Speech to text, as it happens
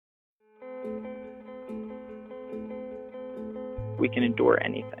we can endure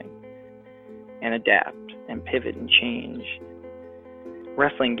anything and adapt and pivot and change.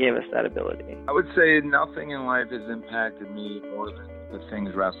 Wrestling gave us that ability. I would say nothing in life has impacted me more than the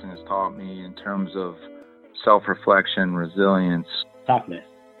things wrestling has taught me in terms of self-reflection, resilience. Toughness.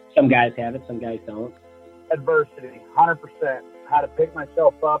 Some guys have it, some guys don't. Adversity, 100%. How to pick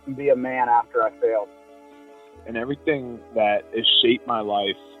myself up and be a man after I failed. And everything that has shaped my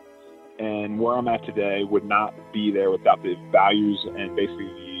life and where I'm at today would not be there without the values and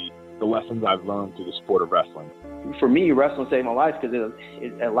basically the lessons I've learned through the sport of wrestling. For me, wrestling saved my life because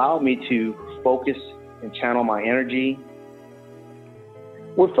it allowed me to focus and channel my energy.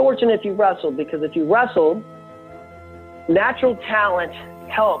 We're fortunate if you wrestled, because if you wrestled, natural talent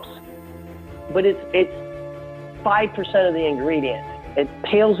helps, but it's 5% of the ingredient. It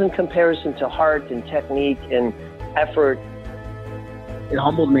pales in comparison to heart and technique and effort. It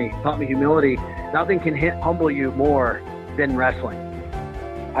humbled me, taught me humility. Nothing can humble you more than wrestling.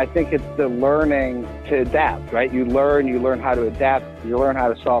 I think it's the learning to adapt, right? You learn how to adapt, you learn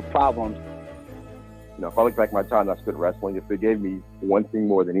how to solve problems. You know, if I look back at my time I spent wrestling, if it gave me one thing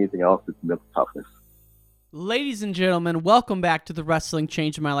more than anything else, it's mental toughness. Ladies and gentlemen, welcome back to the Wrestling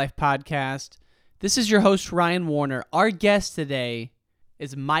Changed My Life podcast. This is your host, Ryan Warner. Our guest today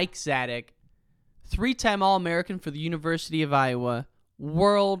is Mike Zadick, three-time All-American for the University of Iowa,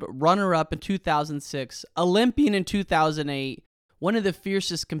 world runner-up in 2006, Olympian in 2008, one of the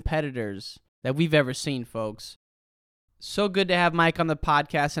fiercest competitors that we've ever seen, folks. So good to have Mike on the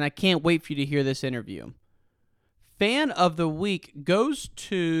podcast, and I can't wait for you to hear this interview. Fan of the week goes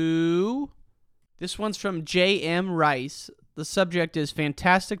to... This one's from J.M. Rice. The subject is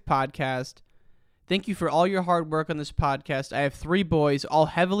fantastic podcast. Thank you for all your hard work on this podcast. I have 3 boys, all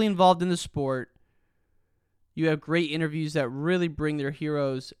heavily involved in the sport. You have great interviews that really bring their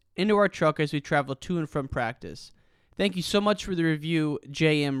heroes into our truck as we travel to and from practice. Thank you so much for the review,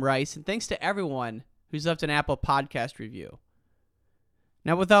 J.M. Rice, and thanks to everyone who's left an Apple Podcast review.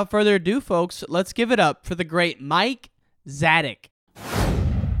 Now, without further ado, folks, let's give it up for the great Mike Zadick.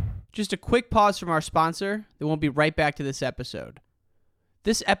 Just a quick pause from our sponsor, then we'll be right back to this episode.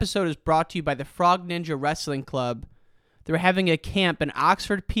 This episode is brought to you by the Frog Ninja Wrestling Club. They're having a camp in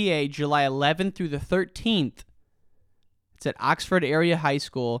Oxford, PA, July 11th through the 13th. It's at Oxford Area High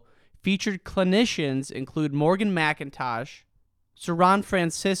School. Featured clinicians include Morgan McIntosh, Saran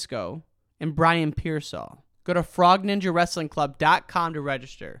Francisco, and Brian Pearsall. Go to frogninjawrestlingclub.com to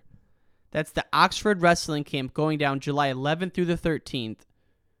register. That's the Oxford Wrestling Camp going down July 11th through the 13th.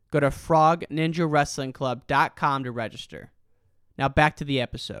 Go to frogninjawrestlingclub.com to register. Now back to the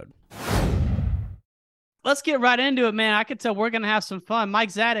episode. Let's get right into it, man. I can tell we're going to have some fun. Mike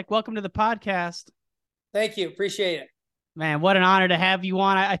Zadick, welcome to the podcast. Thank you. Appreciate it. Man, what an honor to have you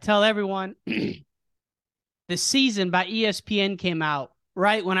on. I tell everyone, The Season by ESPN came out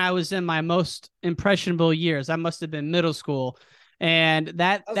right when I was in my most impressionable years. I must have been middle school. And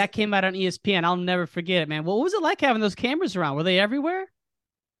that came out on ESPN. I'll never forget it, man. What was it like having those cameras around? Were they everywhere?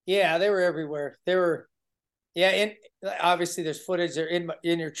 Yeah, they were everywhere. They were, and obviously there's footage. They're in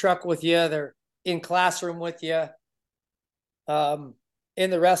your truck with you. They're in classroom with you. In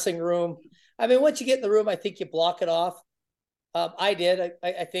the wrestling room. I mean, once you get in the room, I think you block it off. I did.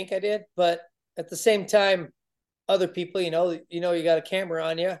 I think I did. But at the same time, other people, you got a camera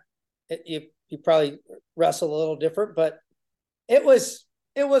on you. You probably wrestle a little different, but it was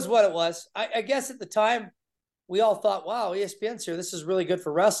what it was. I guess at the time, we all thought, wow, ESPN's here. This is really good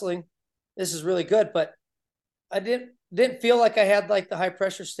for wrestling. This is really good. But I didn't feel like I had like the high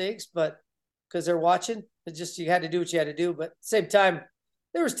pressure stakes, but because they're watching, it just, you had to do what you had to do. But at the same time,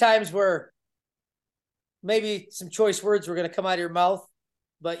 there was times where maybe some choice words were going to come out of your mouth,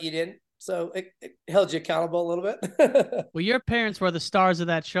 but you didn't. So it held you accountable a little bit. Well, your parents were the stars of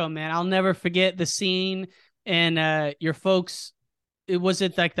that show, man. I'll never forget the scene and your folks. Was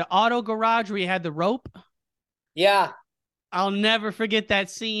it like the auto garage where you had the rope? Yeah. I'll never forget that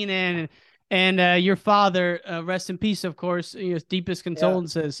scene. And your father, rest in peace, of course, his deepest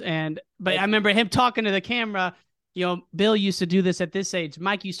condolences. Yeah. But I remember him talking to the camera. Bill used to do this at this age.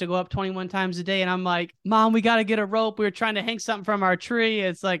 Mike used to go up 21 times a day. And I'm like, Mom, we got to get a rope. We were trying to hang something from our tree.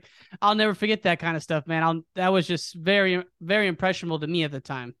 It's like, I'll never forget that kind of stuff, man. That was just very, very impressionable to me at the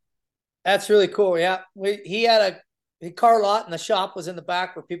time. That's really cool. Yeah. He had a car lot and the shop was in the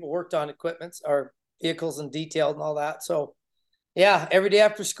back where people worked on equipments or vehicles and detailed and all that. So yeah, every day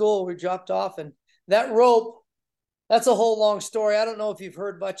after school, we dropped off, and that rope, that's a whole long story. I don't know if you've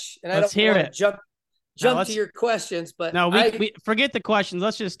heard much, and Let's I don't want hear to jump to your questions, but no, we forget the questions.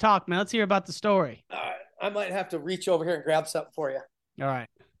 Let's just talk, man. Let's hear about the story. All right. I might have to reach over here and grab something for you. All right.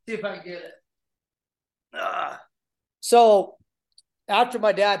 See if I can get it. So after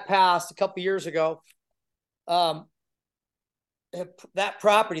my dad passed a couple years ago, that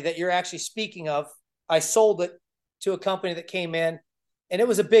property that you're actually speaking of, I sold it to a company that came in, and it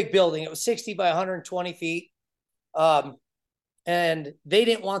was a big building. It was 60 by 120 feet. And they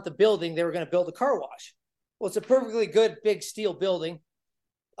didn't want the building. They were going to build a car wash. Well, it's a perfectly good, big steel building.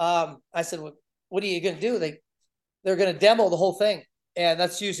 I said, well, what are you going to do? They're going to demo the whole thing. And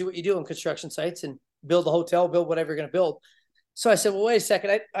that's usually what you do on construction sites, and build a hotel, build whatever you're going to build. So I said, well, wait a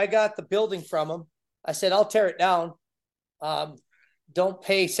second. I got the building from them. I said, I'll tear it down. Don't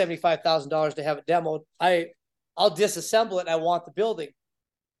pay $75,000 to have it demoed. I'll disassemble it. And I want the building,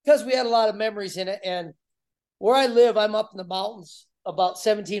 because we had a lot of memories in it. And where I live, I'm up in the mountains, about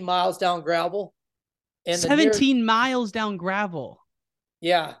 17 miles down gravel. And 17 miles down gravel.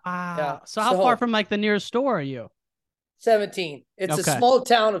 Yeah. Wow. Yeah. So how far from like the nearest store are you? 17. It's a small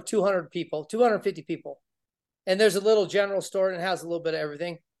town of 200 people, 250 people. And there's a little general store, and it has a little bit of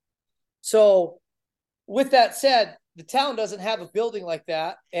everything. So with that said, the town doesn't have a building like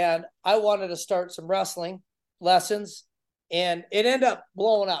that. And I wanted to start some wrestling lessons, and it ended up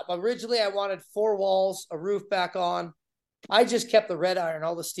blowing up. Originally, I wanted 4 walls, a roof back on. I just kept the red iron,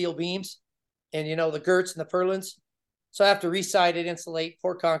 all the steel beams, and, the girts and the purlins. So I have to reside it, insulate,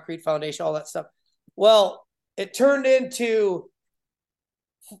 pour concrete, foundation, all that stuff. Well, it turned into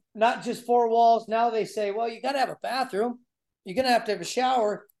not just 4 walls. Now they say, well, you got to have a bathroom. You're going to have a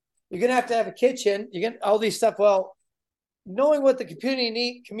shower. You're going to have a kitchen. You're going to all these stuff. Well, knowing what the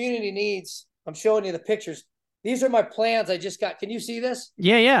community needs, I'm showing you the pictures. These are my plans I just got. Can you see this?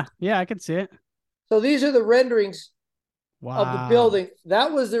 Yeah, I can see it. So these are the renderings Wow. of the building.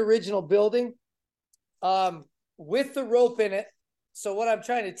 That was the original building, with the rope in it. So what I'm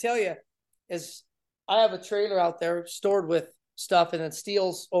trying to tell you is, I have a trailer out there stored with stuff, and then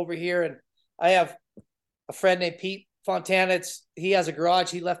steel's over here. And I have a friend named Pete Fontana. He has a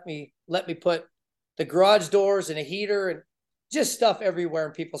garage. He let me put the garage doors and a heater and just stuff everywhere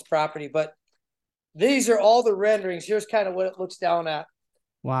in people's property. But these are all the renderings. Here's kind of what it looks down at.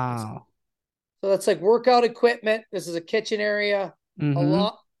 Wow. So that's like workout equipment. This is a kitchen area,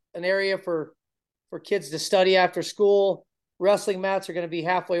 an area for kids to study after school. Wrestling mats are going to be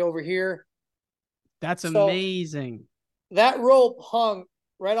halfway over here. That's amazing. That rope hung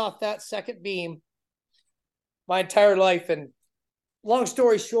right off that second beam my entire life. And long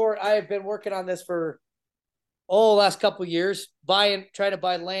story short, I have been working on this for last couple of years, trying to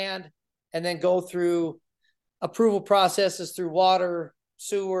buy land, and then go through approval processes through water,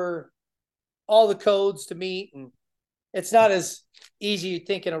 sewer, all the codes to meet. And it's not as easy you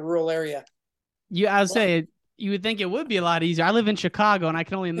think in a rural area. I would say you would think it would be a lot easier. I live in Chicago, and I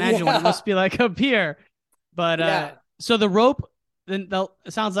can only imagine what it must be like up here. But so the rope, then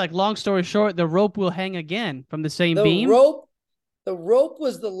it sounds like, long story short, the rope will hang again from the same beam. The rope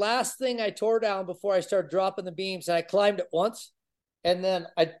was the last thing I tore down before I started dropping the beams, and I climbed it once, and then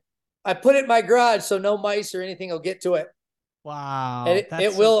I put it in my garage so no mice or anything will get to it. Wow, and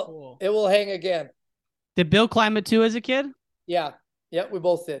it will hang again. Did Bill climb it too as a kid? Yeah, we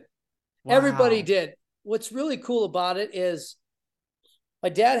both did. Wow. Everybody did. What's really cool about it is my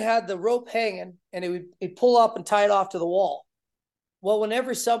dad had the rope hanging, and he'd pull up and tie it off to the wall. Well,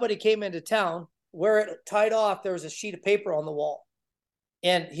 whenever somebody came into town, where it tied off, there was a sheet of paper on the wall,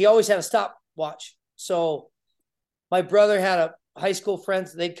 and he always had a stopwatch. So my brother had a high school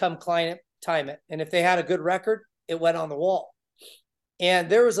friends, they'd come time it. And if they had a good record, it went on the wall. And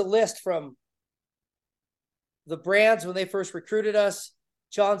there was a list from the brands when they first recruited us: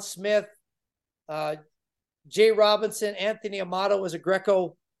 John Smith, Jay Robinson, Anthony Amato was a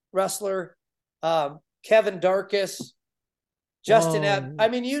Greco wrestler, Kevin Darkus, Justin Ebb. I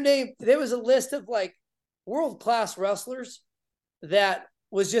mean, you name, there was a list of like world-class wrestlers that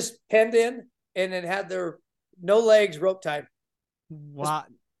was just penned in, and it had their no legs rope tied. Wow.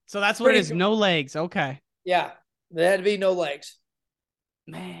 So that's what it is, no legs. Okay. Yeah, there had to be no legs.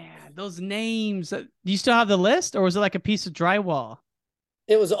 Man, those names. Do you still have the list, or was it like a piece of drywall?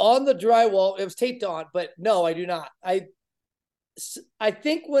 It was on the drywall. It was taped on, but no, I do not. I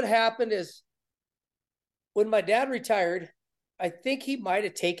think what happened is, when my dad retired, I think he might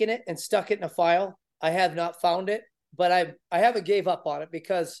have taken it and stuck it in a file. I have not found it, but I haven't gave up on it,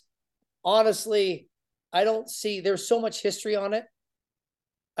 because honestly, I don't see, there's so much history on it.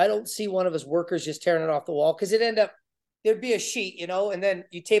 I don't see one of his workers just tearing it off the wall, because there'd be a sheet, and then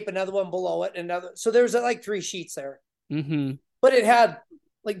you tape another one below it, another. So there's like 3 sheets there. Mm-hmm. But it had,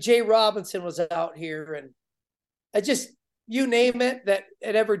 like, Jay Robinson was out here, and you name it that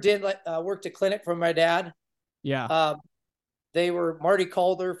it ever did, like, worked a clinic for my dad. Yeah. They were Marty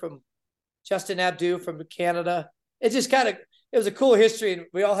Calder from Justin Abdu from Canada. It just kind of, it was a cool history, and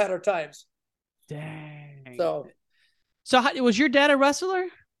we all had our times. Dang. So was your dad a wrestler?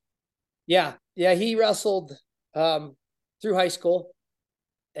 Yeah. He wrestled through high school,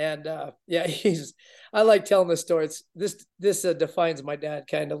 and I like telling this story. This defines my dad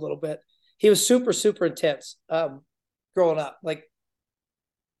kind of a little bit. He was super, super intense growing up. Like,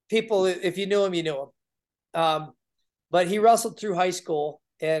 people, if you knew him, you knew him. But he wrestled through high school,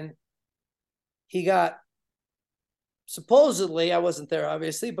 and he got, supposedly, I wasn't there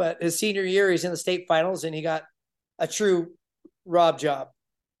obviously, but his senior year, he's in the state finals, and he got a true Rob job.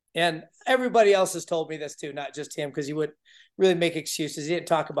 And everybody else has told me this too, not just him, because he would really make excuses. He didn't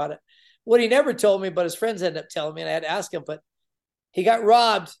talk about it. What he never told me, but his friends ended up telling me, and I had to ask him, but he got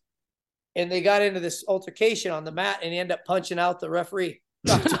robbed, and they got into this altercation on the mat, and he ended up punching out the referee.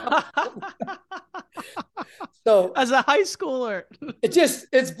 So as a high schooler,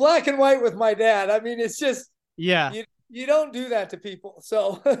 it's black and white with my dad. I mean, it's just, yeah, you don't do that to people.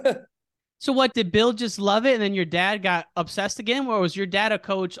 So So what, did Bill just love it and then your dad got obsessed again? Or was your dad a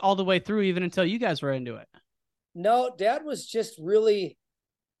coach all the way through, even until you guys were into it? No, Dad was just really,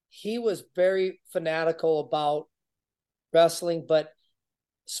 he was very fanatical about wrestling, but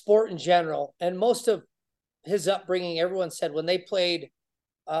sport in general. And most of his upbringing, everyone said when they played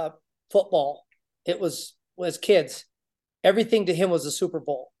football, it was kids. Everything to him was a Super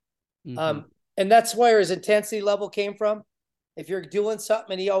Bowl. Mm-hmm. And that's where his intensity level came from. If you're doing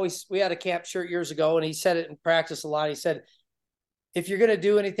something, and we had a camp shirt years ago, and he said it in practice a lot. He said, if you're going to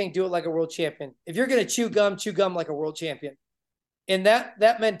do anything, do it like a world champion. If you're going to chew gum like a world champion. And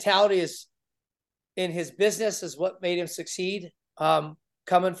that mentality is in his business is what made him succeed,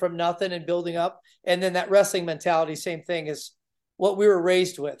 coming from nothing and building up. And then that wrestling mentality, same thing, is what we were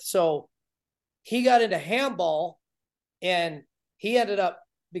raised with. So he got into handball, and he ended up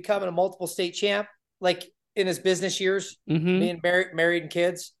becoming a multiple state champ, like in his business years, being married and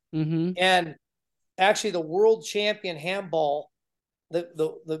kids. Mm-hmm. And actually the world champion handball,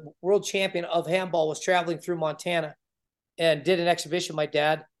 the world champion of handball was traveling through Montana and did an exhibition, my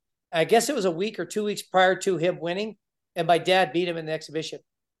dad. I guess it was a week or 2 weeks prior to him winning, and my dad beat him in the exhibition.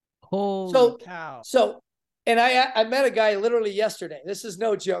 Holy cow. So, and I met a guy literally yesterday. This is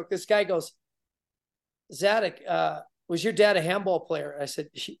no joke. This guy goes, Zadick, was your dad a handball player? I said,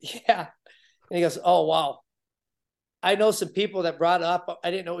 yeah. And he goes, oh, wow. I know some people that brought it up.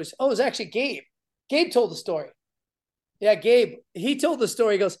 I didn't know it was actually Gabe. Gabe told the story. Yeah, Gabe, he told the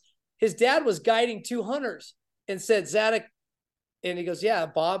story. He goes, his dad was guiding two hunters and said, Zadick, and he goes, yeah,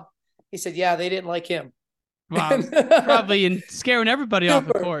 Bob. He said, yeah, they didn't like him. Wow. Probably scaring everybody off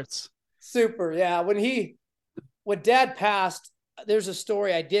the courts. Super, yeah. When Dad passed, there's a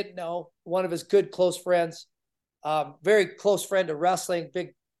story I didn't know. One of his good close friends, very close friend of wrestling,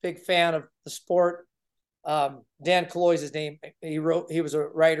 big fan of the sport. Dan Colloy's his name. He was a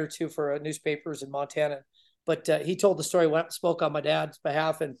writer too for newspapers in Montana. But he told the story, went up and spoke on my dad's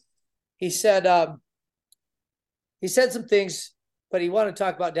behalf, and he said some things, but he wanted to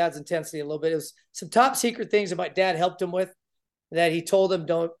talk about Dad's intensity a little bit. It was some top secret things that my dad helped him with that he told him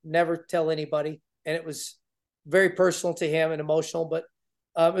never tell anybody, and it was very personal to him and emotional. But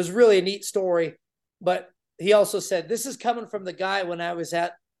it was really a neat story. But he also said, this is coming from the guy when I was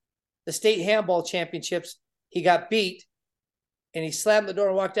at the state handball championships. He got beat, and he slammed the door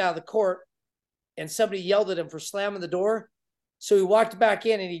and walked out of the court, and somebody yelled at him for slamming the door. So he walked back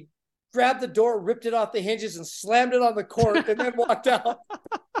in, and he grabbed the door, ripped it off the hinges, and slammed it on the court, and then walked out.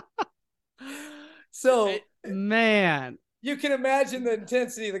 So, man, you can imagine the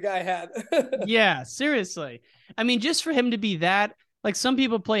intensity the guy had. Yeah, seriously. I mean, just for him to be that, like some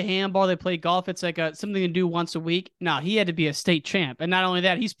people play handball, they play golf. It's like something to do once a week. No, he had to be a state champ. And not only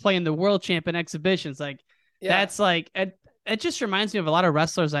that, he's playing the world champ in exhibitions. Like, that's like, it just reminds me of a lot of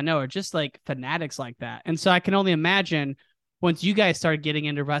wrestlers I know are just like fanatics like that. And so I can only imagine once you guys started getting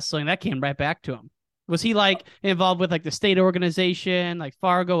into wrestling, that came right back to him. Was he like involved with like the state organization, like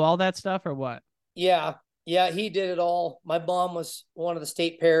Fargo, all that stuff, or what? Yeah, he did it all. My mom was one of the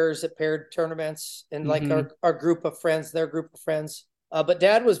state pairs that paired tournaments, and like our group of friends, their group of friends. But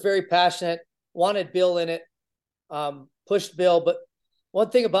Dad was very passionate, wanted Bill in it, pushed Bill. But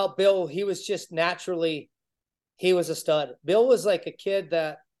one thing about Bill, he was just naturally, he was a stud. Bill was like a kid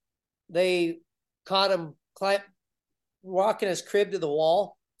that they caught him walking his crib to the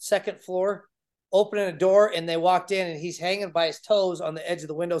wall, second floor, opening a door, and they walked in, and he's hanging by his toes on the edge of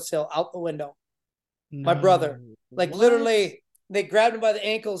the windowsill, out the window. No. My brother, like literally, they grabbed him by the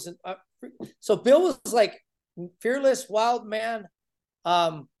ankles. And so Bill was like fearless, wild man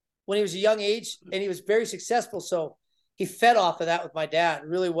when he was a young age, and he was very successful. So he fed off of that with my dad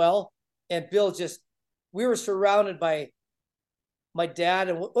really well. And Bill we were surrounded by my dad,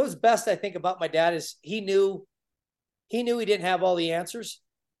 and what was best I think about my dad is he knew he didn't have all the answers.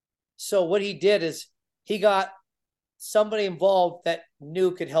 So what he did is he got somebody involved that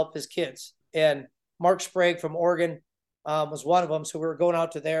knew could help his kids. And Mark Sprague from Oregon was one of them. So we were going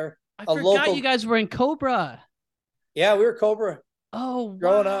out to there. I forgot you guys were in Cobra. Yeah, we were Cobra. Oh,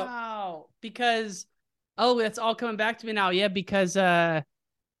 growing wow. Up. Because, that's all coming back to me now. Yeah, because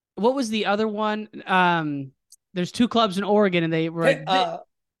what was the other one? There's 2 clubs in Oregon, and they were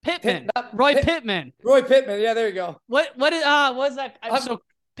Pittman. Roy Pittman. Roy Pittman. Yeah, there you go. What was that? So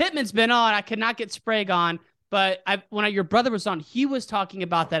Pittman's been on. I could not get Sprague on, but when your brother was on, he was talking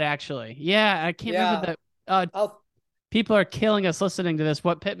about that actually. Yeah, I can't remember the. People are killing us listening to this.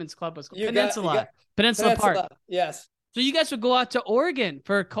 What Pittman's club was called? Peninsula Park. Yes. So you guys would go out to Oregon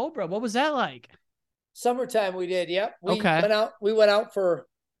for Cobra. What was that like? Summertime we did. Yep. We went out for,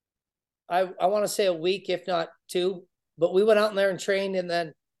 I want to say a week, if not 2, but we went out in there and trained, and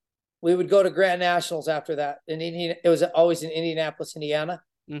then we would go to Grand Nationals after that. It was always in Indianapolis, Indiana.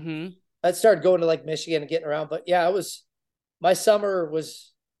 Mm-hmm. I started going to like Michigan and getting around, but yeah, my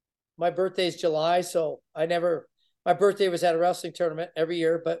birthday's July. So my birthday was at a wrestling tournament every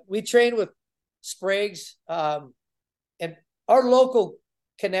year, but we trained with Sprague's, and our local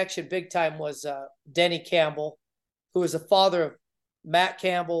connection big time was Denny Campbell, who was the father of Matt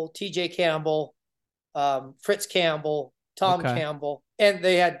Campbell, TJ Campbell, Fritz Campbell, Tom Campbell, and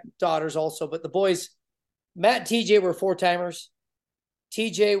they had daughters also, but the boys, Matt and TJ were 4-timers.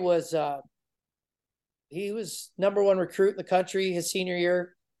 TJ was, he was number 1 recruit in the country his senior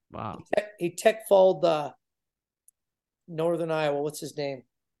year. Wow. He tech-falled Northern Iowa. What's his name?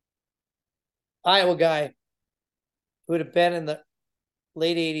 Iowa guy who would have been in the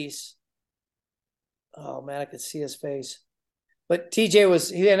late 80s. Oh, man, I could see his face. But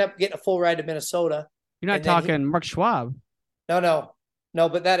TJ he ended up getting a full ride to Minnesota. You're not talking Mark Schwab. No,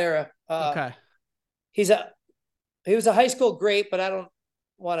 but that era. Okay. He was a high school great, but I don't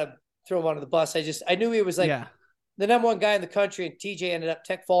want to throw him under the bus. I knew he was like the number 1 guy in the country, and TJ ended up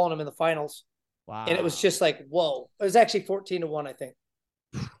tech falling him in the finals. Wow. And it was just like, whoa. It was actually 14-1, I think.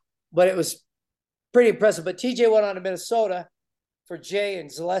 But it was pretty impressive. But TJ went on to Minnesota for Jay and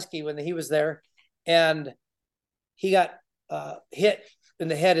Zaleski when he was there. And he got hit in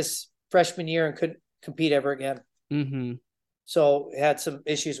the head his freshman year and couldn't compete ever again. Mm-hmm. So had some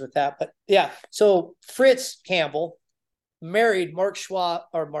issues with that. But yeah, so Fritz Campbell married Mark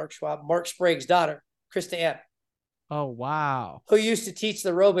Sprague's daughter, Krista Ann. Oh, wow. Who used to teach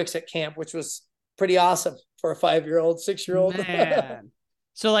the aerobics at camp, which was pretty awesome for a 5-year-old, 6-year-old. Man.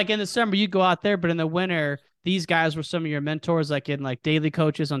 So like in the summer, you go out there, but in the winter, these guys were some of your mentors, like in like daily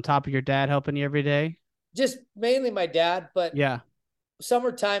coaches on top of your dad helping you every day? Just mainly my dad, but yeah,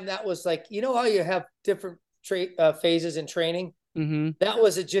 summertime, that was like, you know how you have different phases in training? Mm-hmm. That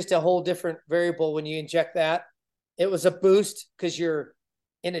was just a whole different variable when you inject that. It was a boost because you're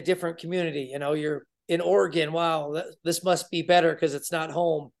in a different community. You know, you're in Oregon. Wow, this must be better because it's not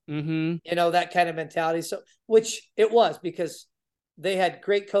home. Mm-hmm. You know, that kind of mentality. So, which it was, because they had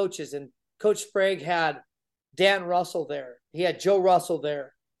great coaches, and Coach Sprague had Dan Russell there. He had Joe Russell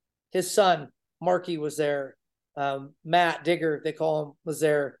there. His son, Marky, was there. Matt Digger, they call him, was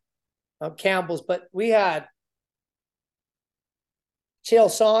there. Campbell's. But we had Chael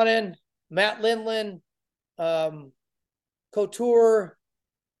Sonnen, Matt Lindland, Couture,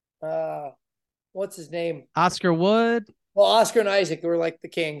 what's his name? Oscar Wood. Well, Oscar and Isaac were like the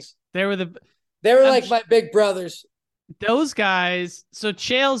kings. They were like my big brothers. Those guys. So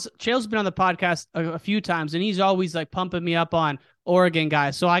Chael's been on the podcast a few times, and he's always like pumping me up on Oregon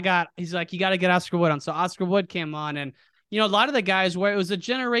guys. So he's like, you got to get Oscar Wood on. So Oscar Wood came on, and you know, a lot of the guys where it was a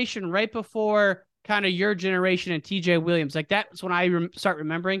generation right before kind of your generation and TJ Williams, like that's when I start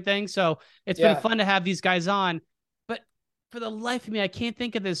remembering things. So it's been fun to have these guys on, but for the life of me, I can't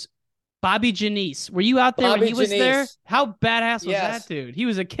think of this. Bobby Janice, were you out there when he was there? How badass was that dude? He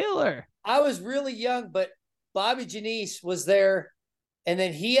was a killer. I was really young, but Bobby Janice was there, and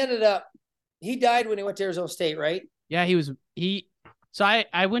then he died when he went to Arizona State, right? Yeah, so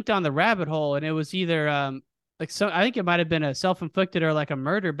I went down the rabbit hole, and it was either I think it might have been a self-inflicted or like a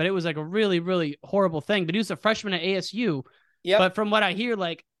murder, but it was like a really, really horrible thing. But he was a freshman at ASU. Yeah. But from what I hear,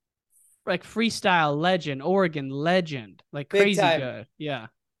 like freestyle legend, Oregon legend, like crazy good. Yeah.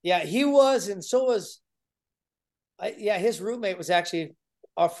 Yeah, he was, and so was his roommate was actually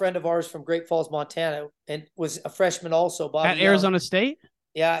a friend of ours from Great Falls, Montana, and was a freshman also. Bobby at Arizona State?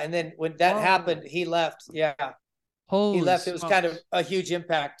 Yeah, and then when that happened, he left. Yeah. He left. It was kind of a huge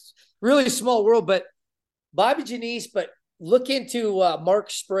impact. Really small world, but Bobby Janice, but look into Mark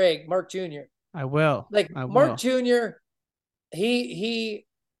Sprague, Mark Jr. I will. Mark Jr.,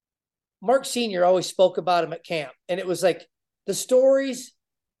 Mark Sr. always spoke about him at camp. And it was like the stories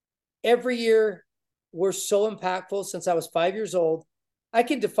every year were so impactful since I was 5 years old. I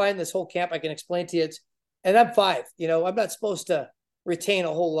can define this whole camp. I can explain to you. And I'm 5, I'm not supposed to retain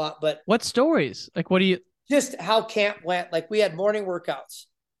a whole lot, but what stories? Like, what do you, just how camp went? Like we had morning workouts.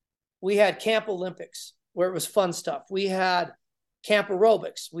 We had camp Olympics where it was fun stuff. We had camp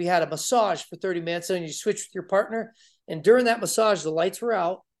aerobics. We had a massage for 30 minutes and you switch with your partner. And during that massage, the lights were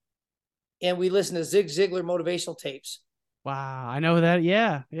out and we listened to Zig Ziglar motivational tapes. Wow. I know that.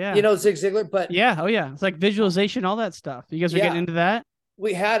 Yeah. Yeah. You know, Zig Ziglar, but yeah. Oh yeah. It's like visualization, all that stuff. You guys are getting into that?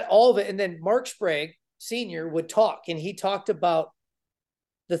 We had all of it. And then Mark Sprague Sr. would talk and he talked about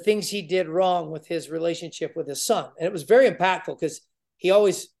the things he did wrong with his relationship with his son. And it was very impactful because he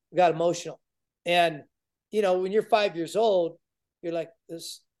always got emotional. And, when you're 5 years old, you're like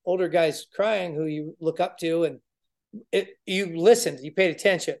this older guy's crying who you look up to and you listened, you paid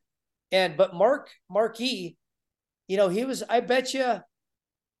attention. But Marquis, he was, I bet you,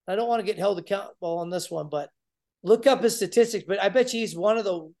 I don't want to get held accountable on this one, but look up his statistics, but I bet you he's one of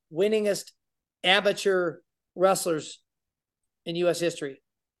the winningest amateur wrestlers in U.S. history.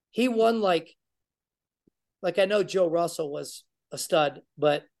 He won like I know Joe Russell was a stud,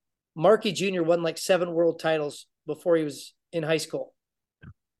 but Markey Jr. won like 7 world titles before he was in high school.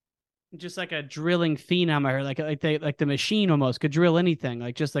 Just like a drilling phenom, I heard, like the machine almost could drill anything,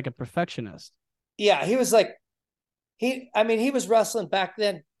 like just like a perfectionist. Yeah, he was like, he was wrestling back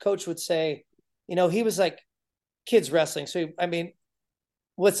then. Coach would say, he was like kids wrestling. So,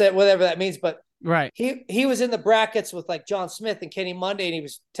 what's that, whatever that means. But right. He was in the brackets with like John Smith and Kenny Monday, and he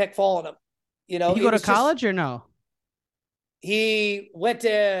was tech falling him. Did he go to college or no? He went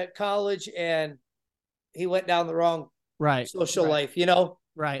to college and he went down the wrong social life,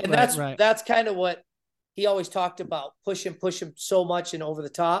 Right. And that's kind of what he always talked about, push him so much and over the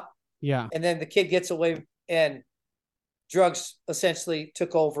top. Yeah. And then the kid gets away and drugs essentially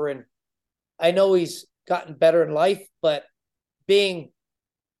took over. And I know he's gotten better in life, but he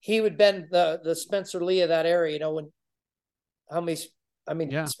would been the Spencer Lee of that area,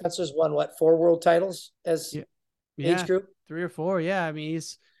 Spencer's won 4 world titles as age group? 3 or 4. Yeah.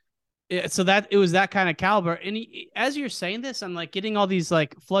 So that it was that kind of caliber. And as you're saying this, I'm like getting all these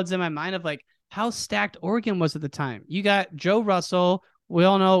like floods in my mind of like how stacked Oregon was at the time. You got Joe Russell. We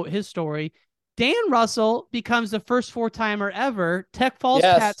all know his story. Dan Russell becomes the first 4-timer ever. Tech Falls,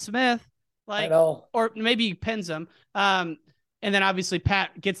 yes. Pat Smith, or maybe he pins him. And then obviously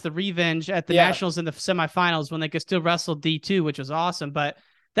Pat gets the revenge at the Nationals in the semifinals when they could still wrestle D2, which was awesome. But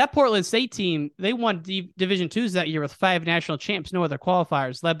that Portland State team, they won Division IIs that year with 5 national champs, no other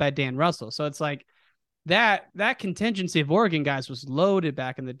qualifiers, led by Dan Russell. So it's like that contingency of Oregon guys was loaded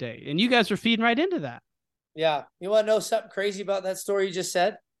back in the day. And you guys were feeding right into that. Yeah. You want to know something crazy about that story you just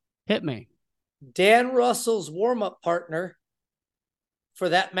said? Hit me. Dan Russell's warm-up partner for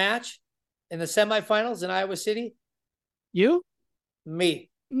that match in the semifinals in Iowa City. You? Me.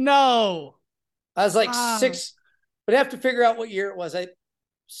 No. I was like 6, but I have to figure out what year it was.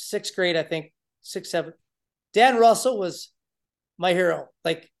 6th grade, I think, 6th, 7th. Dan Russell was my hero.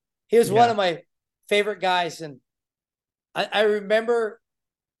 Like he was one of my favorite guys. And I remember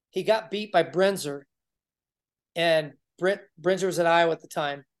he got beat by Brenzer, and Brenzer was at Iowa at the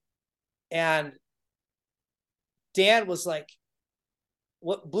time. And Dan was like,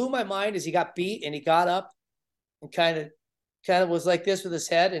 what blew my mind is he got beat and he got up and kind of was like this with his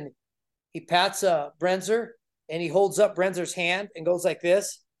head, and he pats Brenzer and he holds up Brenzer's hand and goes like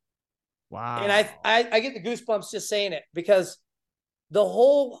this. Wow. And I get the goosebumps just saying it, because the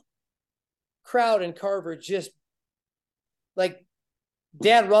whole crowd in Carver just like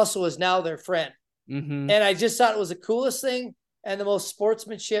Dan Russell is now their friend. Mm-hmm. And I just thought it was the coolest thing and the most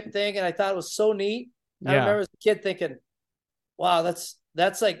sportsmanship thing. And I thought it was so neat. I remember as a kid thinking, wow, that's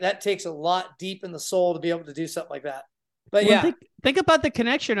like, that takes a lot deep in the soul to be able to do something like that. But think about the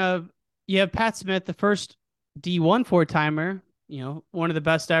connection of, you have Pat Smith, the first D1 4-timer, one of the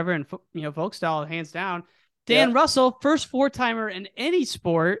best ever, and folk style, hands down. Dan Russell, first 4-timer in any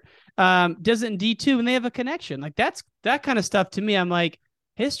sport, does it in D2, and they have a connection. Like that kind of stuff to me. I'm like,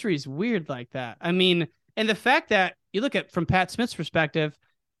 history's weird like that. And the fact that you look at from Pat Smith's perspective,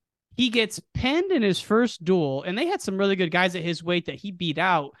 he gets pinned in his first duel, and they had some really good guys at his weight that he beat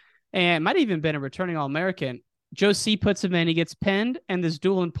out, and might have even been a returning All-American. Joe C puts him in, he gets pinned, and this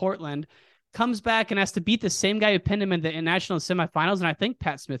duel in Portland, comes back and has to beat the same guy who pinned him in the national semifinals, and I think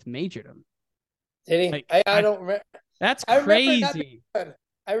Pat Smith majored him. Did he? Like, I don't remember. That's crazy.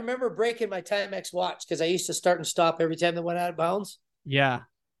 I remember breaking my Timex watch because I used to start and stop every time they went out of bounds. Yeah.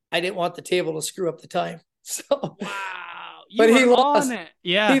 I didn't want the table to screw up the time. So wow. You but were he lost. on it.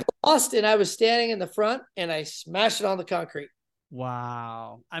 Yeah. He lost, and I was standing in the front, and I smashed it on the concrete.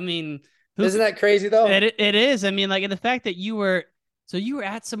 Wow. I mean, isn't that crazy though? It is. I mean, like, and the fact that you were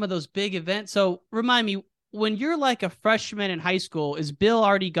at some of those big events. So remind me, when you're like a freshman in high school, is Bill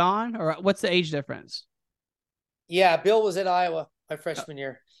already gone, or what's the age difference? Yeah, Bill was at Iowa my freshman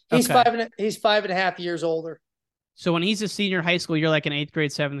year. He's Okay. he's 5.5 years older. So when he's a senior in high school, you're like in 8th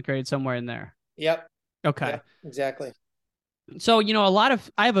grade, 7th grade, somewhere in there. Yep. Okay. Yep, exactly. So, I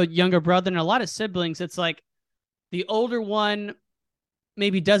have a younger brother and a lot of siblings. It's like the older one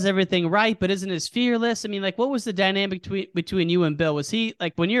maybe does everything right, but isn't as fearless. I mean, like, what was the dynamic between you and Bill? Was he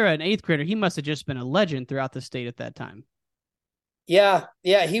like, when you're an 8th grader, he must have just been a legend throughout the state at that time. Yeah,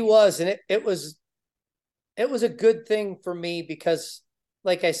 he was, and it was a good thing for me because,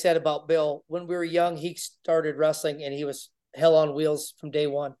 like I said about Bill, when we were young, he started wrestling and he was hell on wheels from day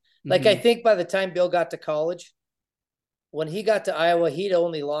one. Like, I think by the time Bill got to college, when he got to Iowa, he'd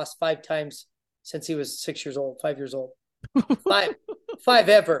only lost 5 times since he was 6 years old, 5 years old. five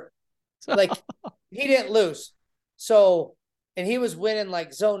ever. Like, he didn't lose. So, and he was winning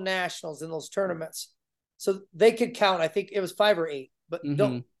like zone nationals in those tournaments. So they could count, I think it was 5 or 8, but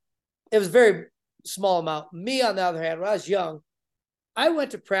it was a very small amount. Me, on the other hand, when I was young, I went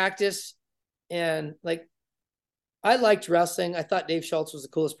to practice and like, I liked wrestling. I thought Dave Schultz was the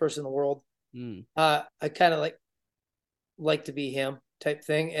coolest person in the world. I kind of like to be him type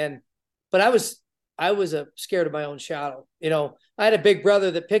thing. But I was scared of my own shadow. I had a big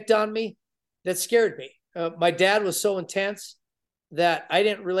brother that picked on me, that scared me. My dad was so intense that I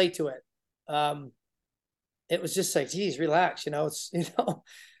didn't relate to it. It was just like, geez, relax. It's,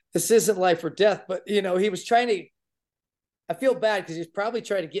 this isn't life or death, but he was trying to, I feel bad because he was probably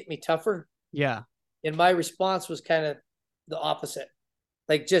trying to get me tougher. Yeah. And my response was kind of the opposite,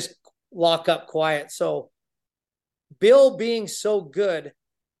 like just lock up, quiet. So Bill being so good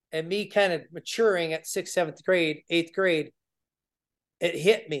and me kind of maturing at 6th, 7th grade, 8th grade, it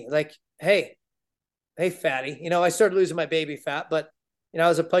hit me like, hey, fatty. I started losing my baby fat, but, I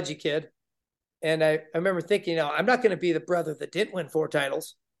was a pudgy kid. And I remember thinking, I'm not going to be the brother that didn't win 4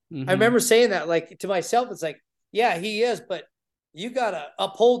 titles. I remember saying that like to myself. It's like, yeah, he is, but you got to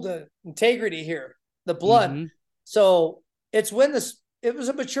uphold the integrity here, the blood. So it's when it was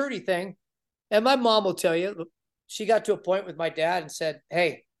a maturity thing. And my mom will tell you, she got to a point with my dad and said,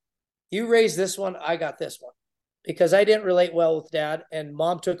 hey, you raised this one, I got this one. Because I didn't relate well with dad, and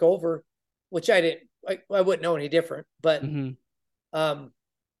mom took over, which I wouldn't know any different. But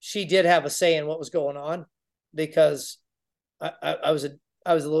she did have a say in what was going on because I was a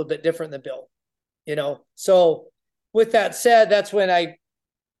little bit different than Bill, So with that said, that's when I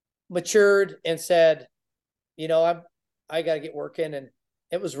matured and said, I got to get working. And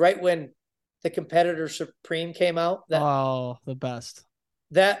it was right when the Competitor Supreme came out. The best.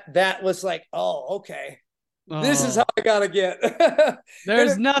 That was like, oh, okay. This is how I got to get.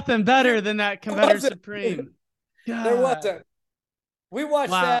 There's nothing better than that Competitor Supreme. God. There wasn't. We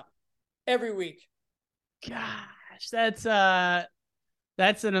watched that every week. Gosh, that's a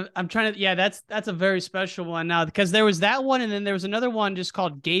very special one now, because there was that one, and then there was another one just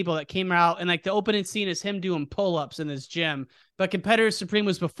called Gable that came out, and like the opening scene is him doing pull-ups in his gym. But Competitor Supreme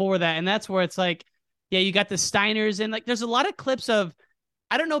was before that, and that's where it's like, yeah, you got the Steiners, and like there's a lot of clips of,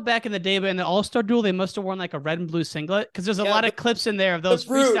 I don't know, back in the day, but in the All-Star Duel, they must have worn like a red and blue singlet, because there's a lot of clips in there of those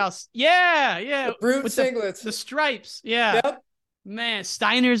freestyles. Yeah. The Brute with singlets. The stripes. Yeah. Yep. Man,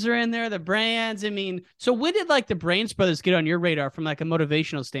 Steiners are in there, the brands. I mean, so when did like the Brains brothers get on your radar from like a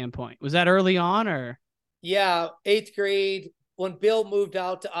motivational standpoint? Was that early on, or? Yeah, 8th grade, when Bill moved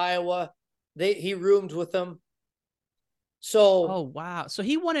out to Iowa, he roomed with them. So. Oh, wow. So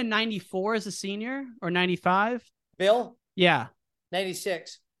he won in 94 as a senior, or 95? Bill? Yeah.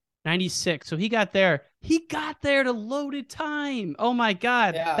 96. 96. So he got there to loaded time. Oh my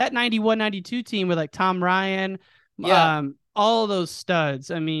God. Yeah. That 91-92 team with like Tom Ryan. Yeah. All those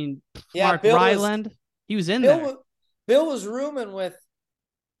studs. I mean, Mark Bill Ryland. He was in there. Bill was rooming with,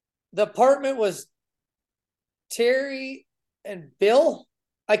 the apartment was Terry and Bill.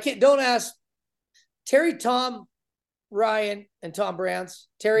 Don't ask. Terry, Tom, Ryan, and Tom Brands.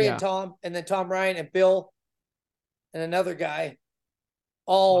 Terry and Tom, and then Tom, Ryan, and Bill, and another guy.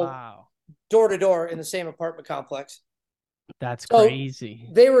 All door to door in the same apartment complex. That's crazy.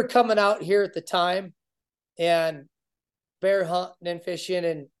 They were coming out here at the time and bear hunting and fishing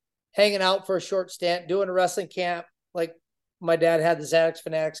and hanging out for a short stint, doing a wrestling camp. Like my dad had the Zadick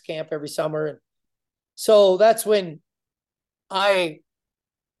Fanatics camp every summer. And so that's when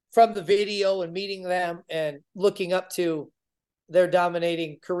from the video and meeting them and looking up to their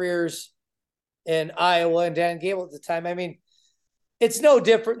dominating careers, in Iowa and Dan Gable at the time. I mean, it's no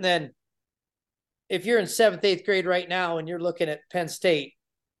different than if you're in 7th, 8th grade right now and you're looking at Penn State.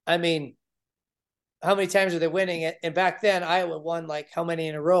 I mean, how many times are they winning it? And back then, Iowa won like how many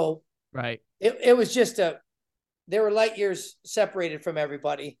in a row? Right. It was just they were light years separated from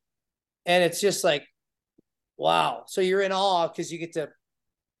everybody. And it's just like, wow. So you're in awe because you get to,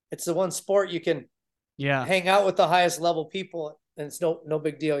 it's the one sport you can hang out with the highest level people. And it's no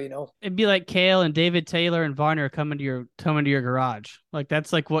big deal, you know. It'd be like Kale and David Taylor and Varner coming to your garage. Like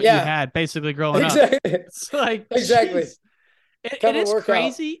that's like what you had basically growing up. It's like exactly. It is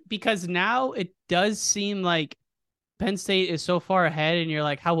crazy because now it does seem like Penn State is so far ahead, and you're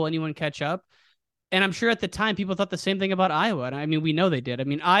like, how will anyone catch up? And I'm sure at the time people thought the same thing about Iowa. And I mean, we know they did. I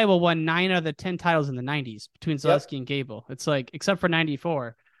mean, Iowa won 9 out of the 10 titles in the 90s between Zaleski and Gable. It's like, except for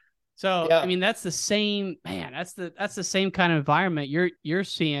 94. So, I mean, that's the same, man, that's the same kind of environment you're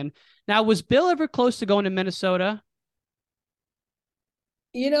seeing. Now, was Bill ever close to going to Minnesota?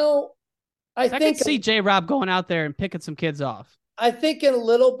 You know, I think could see J-Rob going out there and picking some kids off. I think in a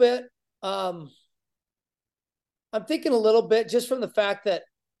little bit, I'm thinking a little bit just from the fact that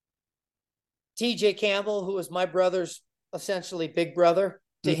TJ Campbell, who was my brother's essentially big brother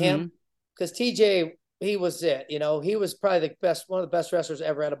to him, because TJ, he was it, you know, he was probably one of the best wrestlers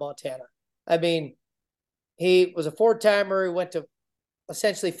ever out of Montana. I mean, he was a 4-timer. He went to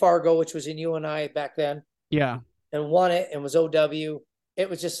essentially Fargo, which was in UNI back then. Yeah. And won it and was OW. It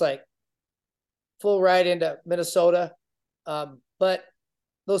was just like full ride into Minnesota. But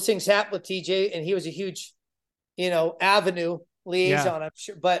those things happened with TJ, and he was a huge, you know, avenue liaison, I'm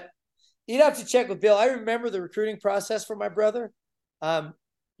sure. But you'd have to check with Bill. I remember the recruiting process for my brother.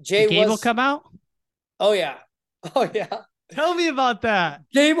 Did Gable come out? Oh, yeah. Oh, yeah. Tell me about that.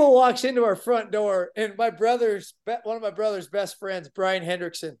 Gable walks into our front door, and one of my brother's best friends, Brian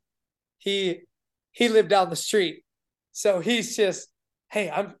Hendrickson, he lived down the street. So he's just, hey,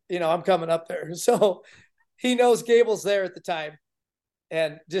 I'm coming up there. So he knows Gable's there at the time.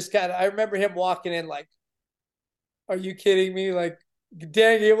 And just kind of, I remember him walking in like, are you kidding me? Like,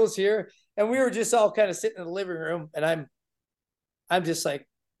 Dan Gable's here. And we were just all kind of sitting in the living room, and I'm just like,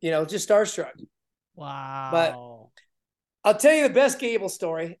 you know, just starstruck. Wow. But I'll tell you the best Gable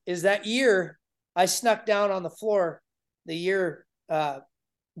story is that year I snuck down on the floor the year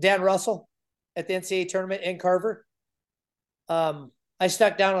Dan Russell at the NCAA tournament in Carver. I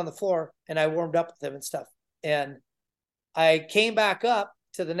snuck down on the floor and I warmed up with him and stuff. And I came back up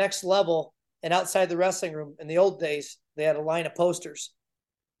to the next level, and outside the wrestling room in the old days, they had a line of posters,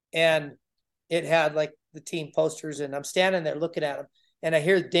 and it had like the team posters, and I'm standing there looking at them, and I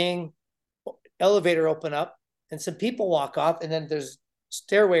hear ding, elevator open up, and some people walk off, and then there's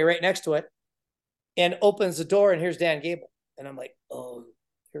stairway right next to it, and opens the door, and here's Dan Gable. And I'm like, oh,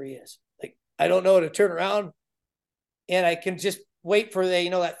 here he is. Like, I don't know how to turn around, and I can just wait for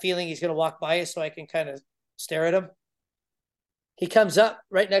that feeling he's going to walk by us so I can kind of stare at him. He comes up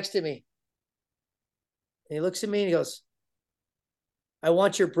right next to me, and he looks at me and he goes, I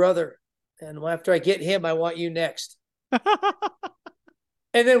want your brother. And after I get him, I want you next.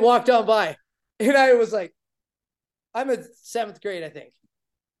 And then walked on by. And I was like, I'm in 7th grade, I think.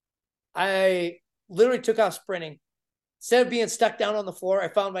 I literally took off sprinting. Instead of being stuck down on the floor, I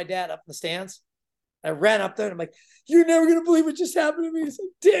found my dad up in the stands. I ran up there and I'm like, you're never going to believe what just happened to me. He's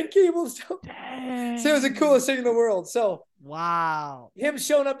like, Dan Gable's down. So it was the coolest thing in the world. So wow. Him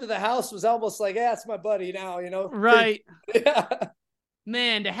showing up to the house was almost like, yeah, that's my buddy now, you know? Right. Yeah.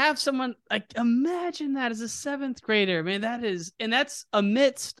 Man, to have someone like, imagine that as a 7th grader, man, that's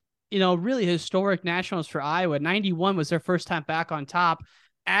amidst, really historic nationals for Iowa. 91 was their first time back on top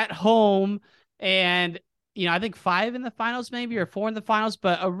at home. And, I think 5 in the finals maybe, or 4 in the finals,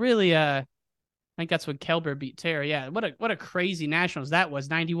 but a really, I think that's when Kelber beat Terry. Yeah. What a crazy nationals that was.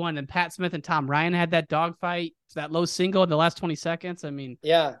 91. And Pat Smith and Tom Ryan had that dogfight, that low single in the last 20 seconds. I mean,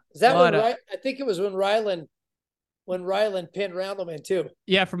 yeah. Is that I think it was when Ryland pinned Randleman too.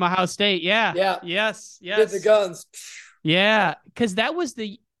 Yeah, from Ohio State. Yeah. Yeah. Yes. Did the guns. Yeah. Because that was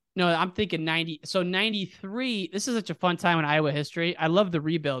I'm thinking 90. So 93, this is such a fun time in Iowa history. I love the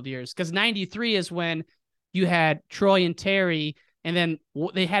rebuild years because 93 is when you had Troy and Terry, and then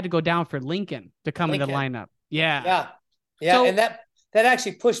they had to go down for Lincoln to come in the lineup. Yeah. Yeah. So, and that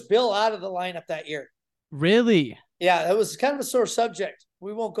actually pushed Bill out of the lineup that year. Really? Yeah. That was kind of a sore subject.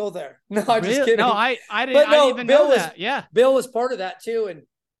 We won't go there. No, I'm just kidding. No, I didn't even know that. Yeah. Bill was part of that too. And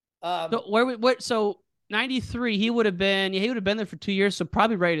so 93, he would have been there for 2 years. So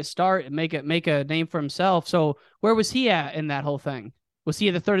probably ready to start and make a name for himself. So where was he at in that whole thing? Was he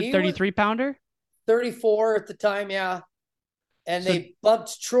at the 33 pounder? 34 at the time. Yeah. And they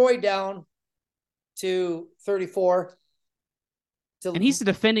bumped Troy down to 34. And he's the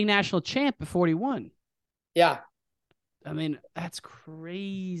defending national champ at 41. Yeah. I mean, that's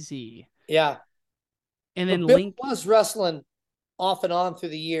crazy. Yeah. And then Bill was wrestling off and on through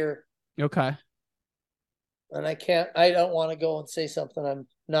the year. Okay. And I don't want to go and say something I'm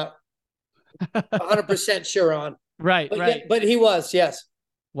not 100% sure on. Right, but right. Yeah, but he was, yes.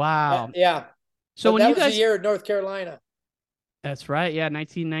 Wow. Yeah. So but when that you was guys, the year in North Carolina. That's right. Yeah,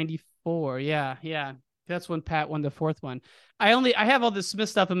 1994. Yeah. That's when Pat won the fourth one. I have all the Smith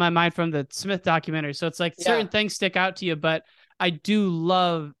stuff in my mind from the Smith documentary, so it's like certain things stick out to you. But I do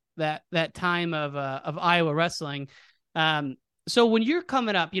love that time of Iowa wrestling. So when you're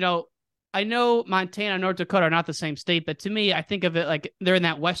coming up, I know Montana and North Dakota are not the same state, but to me, I think of it like they're in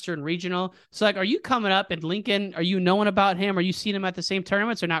that Western regional. So like, are you coming up in Lincoln? Are you knowing about him? Are you seeing him at the same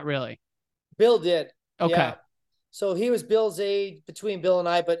tournaments or not really? Bill did. Okay. Yeah. So he was Bill's age between Bill and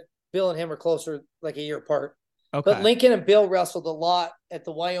I, but Bill and him are closer, like a year apart. Okay. But Lincoln and Bill wrestled a lot at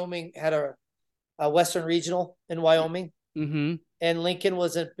the Wyoming, had a Western regional in Wyoming. Mm-hmm. And Lincoln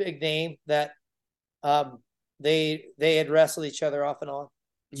was a big name that they had wrestled each other off and on.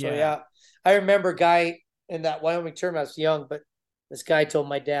 So yeah. I remember a guy in that Wyoming tournament. I was young, but this guy told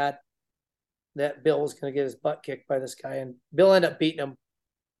my dad that Bill was going to get his butt kicked by this guy, and Bill ended up beating him.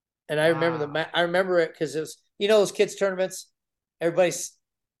 And I remember I remember it because it was, those kids tournaments, everybody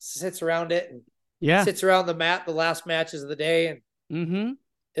sits around it and sits around the mat, the last matches of the day. And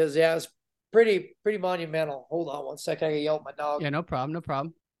it was pretty monumental. Hold on one second. I got to yell at my dog. Yeah, no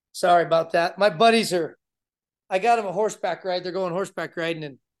problem. Sorry about that. My buddies I got them a horseback ride. They're going horseback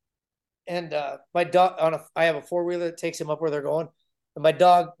riding, and my dog I have a 4-wheeler that takes him up where they're going. And my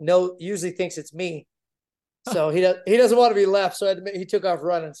dog usually thinks it's me. So he doesn't want to be left. So he took off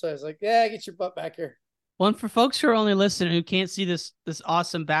running. So I was like, yeah, get your butt back here. Well, and for folks who are only listening who can't see this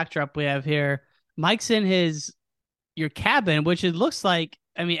awesome backdrop we have here, Mike's in your cabin, which it looks like,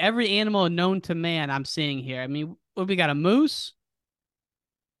 every animal known to man I'm seeing here. What we got? A moose,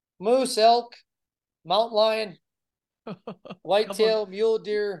 elk, mountain lion, whitetail, mule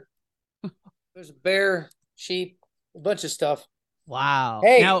deer. There's a bear, sheep, a bunch of stuff. Wow.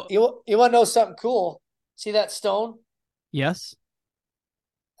 Hey, now, you want to know something cool? See that stone? Yes.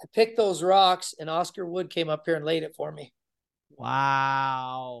 I picked those rocks, and Oscar Wood came up here and laid it for me.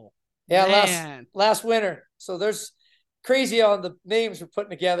 Wow. Yeah, man. last winter. So there's crazy on the names we're putting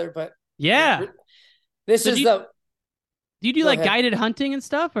together, but yeah. Do you do like guided hunting and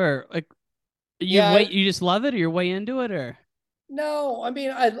stuff, or like you just love it, or you're way into it, or? No,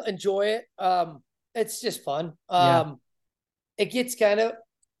 I enjoy it. It's just fun. It gets kind of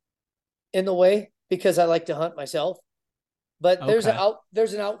in the way because I like to hunt myself. But there's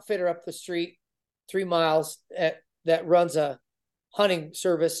an outfitter up the street, 3 miles that runs a hunting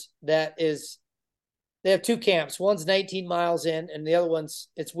service they have 2 camps. One's 19 miles in, and the other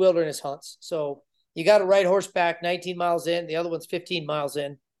it's wilderness hunts. So you got to ride horseback 19 miles in. The other one's 15 miles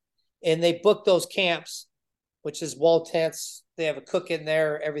in, and they book those camps, which is wall tents. They have a cook in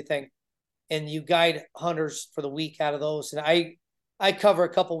there, everything, and you guide hunters for the week out of those. And I cover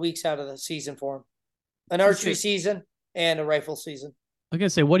a couple weeks out of the season for them, an archery season and a rifle season. I was gonna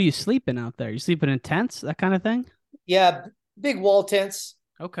say, what are you sleeping out there? You sleeping in tents, that kind of thing? Yeah, big wall tents.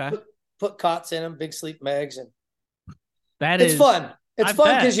 Okay. Put cots in them, big sleep bags, and it's fun. It's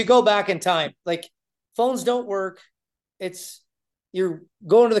fun because you go back in time. Like, phones don't work. You're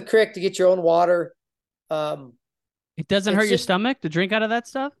going to the creek to get your own water. It doesn't hurt your stomach to drink out of that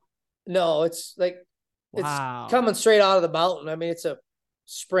stuff? No, it's like it's coming straight out of the mountain. It's a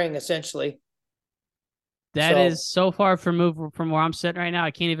spring essentially. That is so far from where I'm sitting right now. I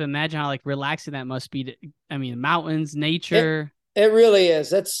can't even imagine how relaxing that must be. Mountains, nature. It really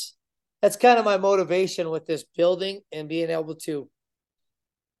is. That's kind of my motivation with this building and being able to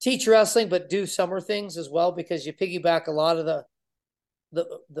teach wrestling, but do summer things as well, because you piggyback a lot of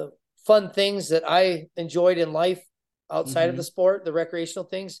the fun things that I enjoyed in life outside of the sport, the recreational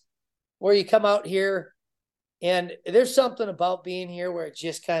things, where you come out here and there's something about being here where it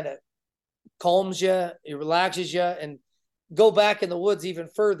just kind of calms you, it relaxes you, and go back in the woods even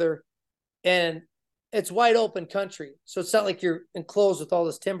further. And it's wide open country. So it's not like you're enclosed with all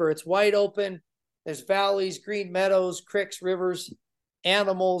this timber. It's wide open. There's valleys, green meadows, creeks, rivers,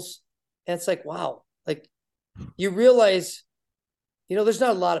 animals. And it's like, wow, you realize, there's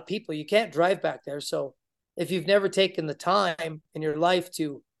not a lot of people. You can't drive back there. So if you've never taken the time in your life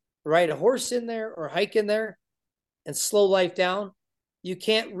to ride a horse in there or hike in there and slow life down, you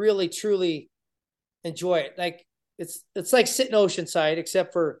can't really truly enjoy it. It's like sitting oceanside,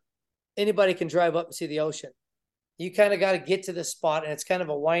 except for anybody can drive up and see the ocean. you kind of got to get to this spot, and it's kind of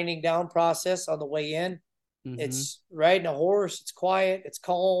a winding down process on the way in. Mm-hmm. It's riding a horse. It's quiet. It's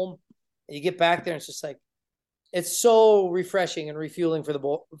calm. And you get back there, and it's just like, it's so refreshing and refueling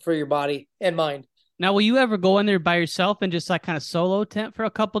for your body and mind. Now, will you ever go in there by yourself and just like kind of solo tent for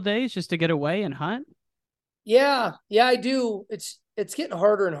a couple days just to get away and hunt? Yeah, I do. It's getting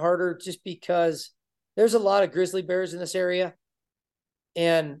harder and harder just because there's a lot of grizzly bears in this area,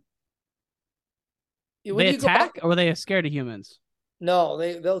 and they attack, or are they scared of humans? No,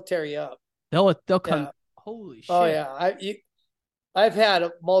 they'll tear you up. They'll come. Yeah. Holy shit! Oh yeah, I've had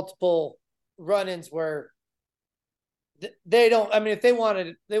multiple run-ins where they don't. I mean, if they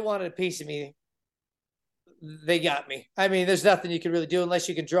wanted a piece of me, they got me. I mean, there's nothing you can really do unless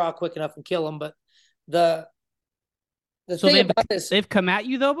you can draw quick enough and kill them. But the thing about this, they've come at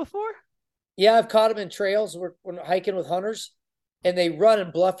you though before. Yeah, I've caught them in trails. We're hiking with hunters, and they run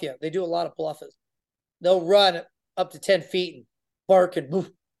and bluff you. They do a lot of bluffing. They'll run up to 10 feet and bark and boof,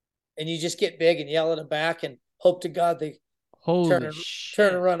 and you just get big and yell at them back and hope to God they turn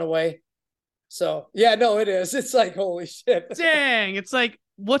and run away. So yeah, no, it is. It's like, holy shit. Dang, it's like,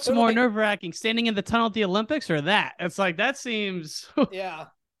 what's more nerve-wracking, standing in the tunnel at the Olympics or that? It's like, that seems. Yeah.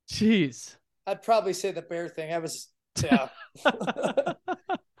 Jeez. I'd probably say the bear thing. Yeah.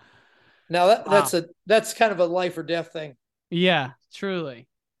 Now that's kind of a life or death thing. Yeah, truly.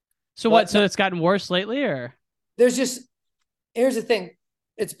 So what? So it's gotten worse lately, or? Here's the thing.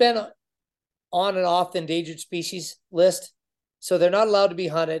 It's been on and off the endangered species list. So they're not allowed to be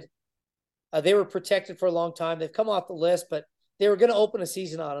hunted. They were protected for a long time. They've come off the list, but they were going to open a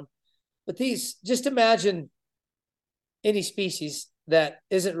season on them. But just imagine any species that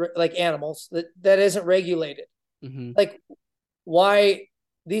isn't like animals that isn't regulated. Mm-hmm. Like why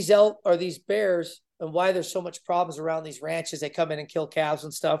these elk or these bears and why there's so much problems around these ranches. They come in and kill calves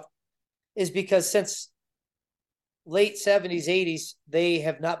and stuff is because since late 70s, 80s, they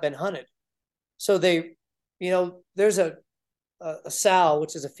have not been hunted. So there's a sow,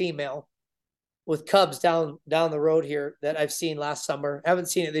 which is a female with cubs down the road here that I've seen last summer. I haven't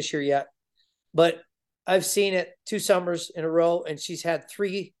seen it this year yet, but I've seen it 2 summers in a row, and she's had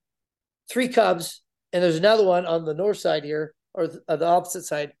three cubs, and there's another one on the north side here, or the opposite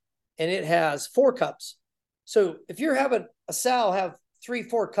side, and it has 4 cubs. So if you're having a sow have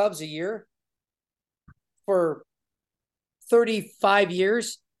 3-4 cubs a year for 35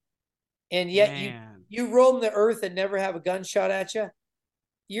 years, and yet you roam the earth and never have a gun shot at you,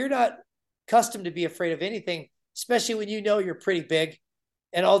 you're not accustomed to be afraid of anything, especially when you know you're pretty big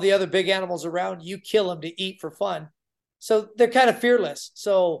and all the other big animals around, you kill them to eat for fun. So they're kind of fearless.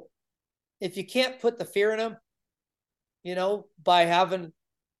 So if you can't put the fear in them, by having,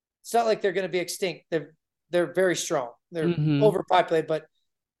 it's not like they're going to be extinct. They're very strong. They're overpopulated, but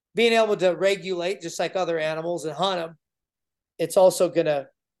being able to regulate just like other animals and hunt them, it's also going to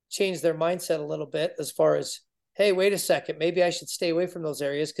change their mindset a little bit as far as, hey, wait a second, maybe I should stay away from those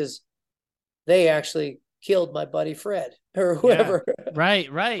areas because they actually killed my buddy Fred or whoever. Yeah.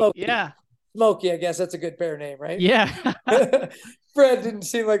 Right. Smokey. Yeah. Smokey, I guess that's a good bear name, right? Yeah. Fred didn't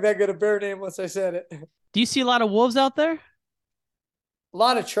seem like that good a bear name once I said it. Do you see a lot of wolves out there? A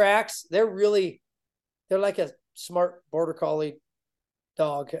lot of tracks. They're like a smart border collie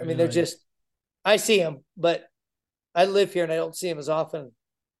dog. I mean, I see them, but I live here and I don't see them as often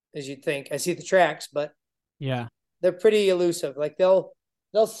as you'd think. I see the tracks, but yeah, they're pretty elusive. Like they'll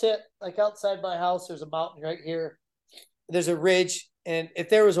sit like outside my house. There's a mountain right here. There's a ridge. And if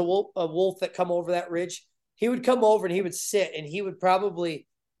there was a wolf that come over that ridge, he would come over and he would sit and he would probably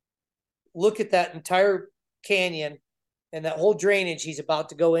look at that entire canyon and that whole drainage he's about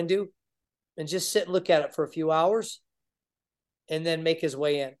to go into and just sit and look at it for a few hours and then make his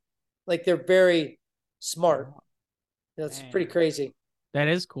way in. Like they're very smart. That's pretty crazy. That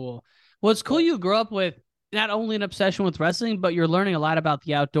is cool. Well, it's cool you grew up with not only an obsession with wrestling, but you're learning a lot about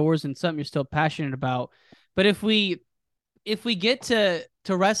the outdoors and something you're still passionate about. But if we get to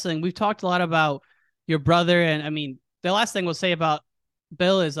wrestling, we've talked a lot about your brother. And I mean, the last thing we'll say about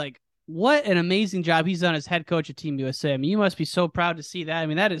Bill is like, what an amazing job he's done as head coach of Team USA. I mean, you must be so proud to see that. I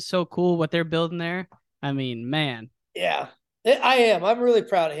mean, that is so cool what they're building there. I mean, man. Yeah, I am. I'm really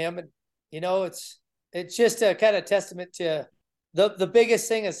proud of him. And, it's just a kind of testament to the biggest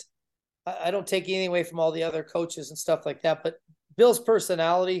thing is I don't take anything away from all the other coaches and stuff like that, but Bill's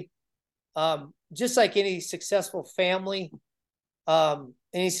personality, just like any successful family,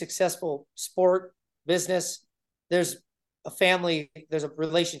 any successful sport, business, there's a family, there's a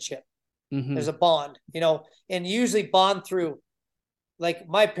relationship, there's a bond, and usually bond through, like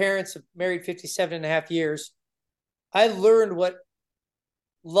my parents have married 57 and a half years. I learned what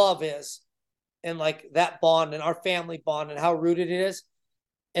love is and like that bond and our family bond and how rooted it is.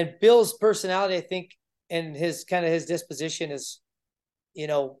 And Bill's personality, I think, and his disposition is,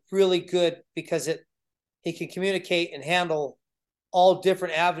 really good because he can communicate and handle all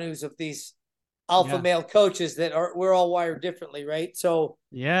different avenues of these alpha male coaches we're all wired differently. Right. So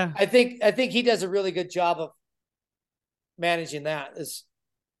yeah, I think he does a really good job of managing that.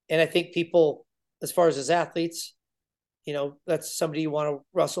 And I think people, as far as his athletes, that's somebody you want to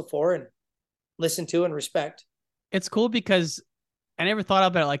wrestle for and listen to and respect. It's cool because I never thought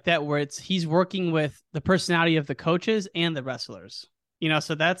about it like that, where he's working with the personality of the coaches and the wrestlers,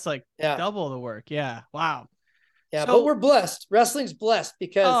 so that's like double the work. Yeah. Wow. Yeah. So, but we're blessed. Wrestling's blessed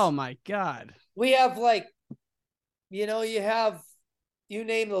because, oh my God, we have you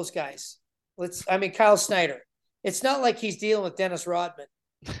name those guys. Kyle Snyder. It's not like he's dealing with Dennis Rodman,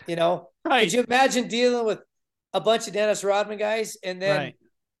 right. Could you imagine dealing with a bunch of Dennis Rodman guys and then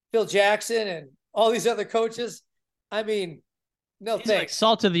Phil Jackson and all these other coaches? I mean, no He's thanks. Like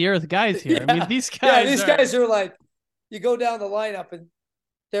salt of the earth guys here. I mean, these guys guys are like, you go down the lineup and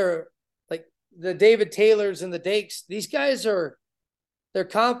they're like the David Taylors and the Dakes. These guys they're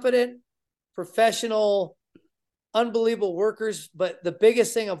confident, professional, unbelievable workers. But the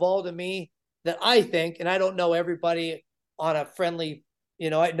biggest thing of all to me that I think, and I don't know everybody on a friendly,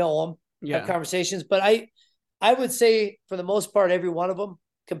 I know them, have conversations, but I would say for the most part, every one of them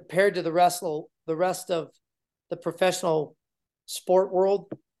compared to the rest of the professional sport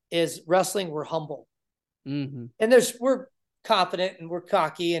world is wrestling. We're humble. Mm-hmm. And we're confident and we're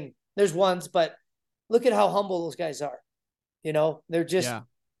cocky and there's ones, but look at how humble those guys are. They're just,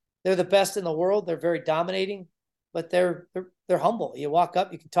 they're the best in the world. They're very dominating, but they're humble. You walk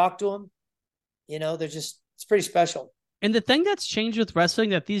up, you can talk to them, it's pretty special. And the thing that's changed with wrestling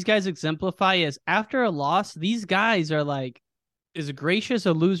that these guys exemplify is after a loss, these guys are like as gracious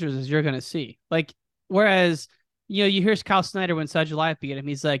of losers as you're going to see. Like, whereas, you hear Kyle Snyder when Sergio Life beat him,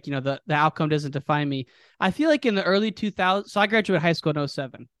 he's like, the outcome doesn't define me. I feel like in the early 2000s, so I graduated high school in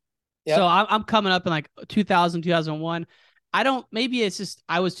 07. Yep. So I'm coming up in like 2000, 2001. Maybe it's just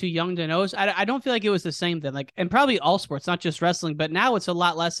I was too young to know. I don't feel like it was the same then. Like, and probably all sports, not just wrestling, but now it's a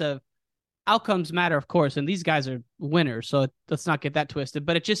lot less of outcomes matter, of course. And these guys are winners, so let's not get that twisted.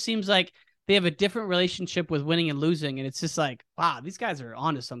 But it just seems like they have a different relationship with winning and losing. And it's just like, wow, these guys are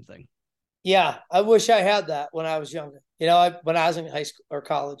onto something. Yeah, I wish I had that when I was younger. When I was in high school or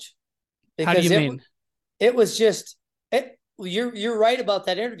college. Because how do you mean? It was just you're right about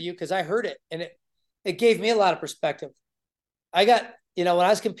that interview because I heard it and it gave me a lot of perspective. I got when I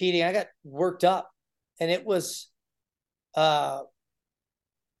was competing, I got worked up, and it was I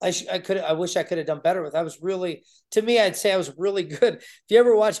wish I could have done better with. I was really, to me, I'd say I was really good. If you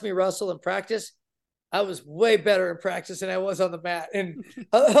ever watch me wrestle in practice, I was way better in practice than I was on the mat. And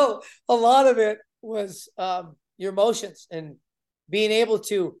a lot of it was your emotions and being able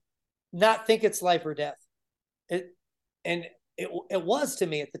to not think it's life or death. It was to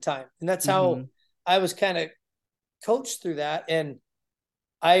me at the time. And that's how I was kind of coached through that. And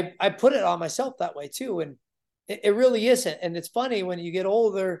I put it on myself that way too. And it really isn't. And it's funny when you get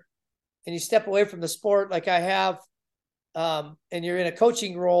older and you step away from the sport like I have, and you're in a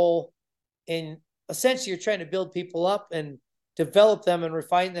coaching role, and essentially you're trying to build people up and develop them and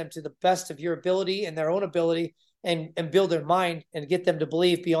refine them to the best of your ability and their own ability, and build their mind and get them to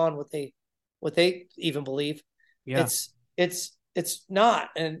believe beyond what they even believe. Yeah. It's not.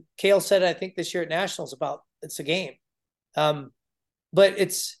 And Kale said, I think this year at Nationals about it's a game. But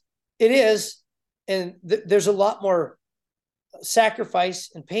it is. And there's a lot more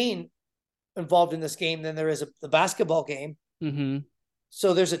sacrifice and pain involved in this game than there is the basketball game. Mm-hmm.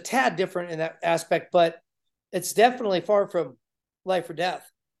 So there's a tad different in that aspect, but it's definitely far from life or death.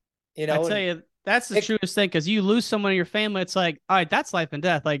 I tell you, that's the truest thing, because you lose someone in your family, it's like, all right, that's life and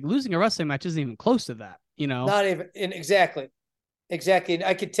death. Like losing a wrestling match isn't even close to that, Not even, exactly. And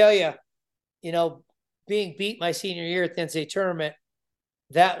I could tell you, being beat my senior year at the NCAA tournament,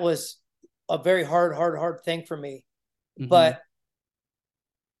 that was a very hard thing for me. Mm-hmm. But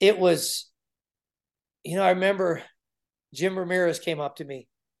it was, I remember Jim Ramirez came up to me.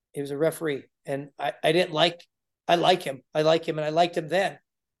 He was a referee, and I like him, and I liked him then.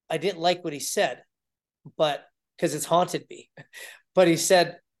 I didn't like what he said, but because it's haunted me. But he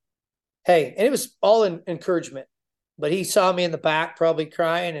said, hey, and it was all in encouragement, but he saw me in the back, probably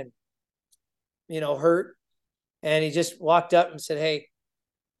crying and, hurt. And he just walked up and said, hey,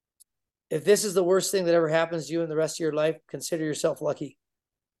 if this is the worst thing that ever happens to you in the rest of your life, consider yourself lucky.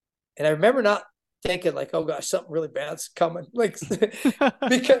 And I remember not thinking like, oh gosh, something really bad's coming. Like,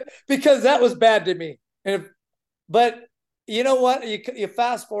 because that was bad to me. But you know what? You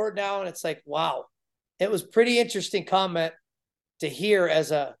fast forward now and it's like, wow, it was pretty interesting comment to hear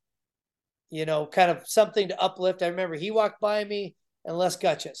as a, kind of something to uplift. I remember he walked by me and Les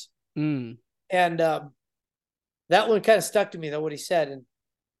Gutches. Mm. And that one kind of stuck to me, though, what he said. And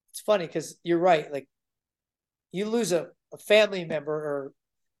it's funny because you're right. Like, you lose a family member, or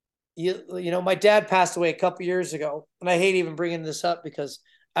my dad passed away a couple years ago, and I hate even bringing this up because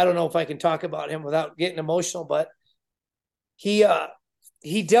I don't know if I can talk about him without getting emotional, but he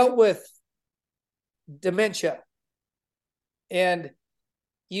dealt with dementia, and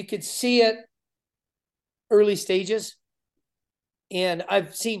you could see it early stages. And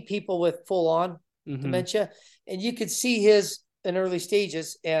I've seen people with full on dementia, and you could see his in early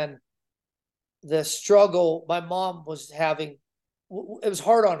stages, and the struggle my mom was having. It was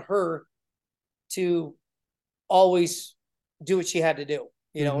hard on her to always do what she had to do.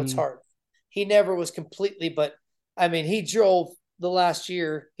 It's hard. He never was completely, but I mean, he drove the last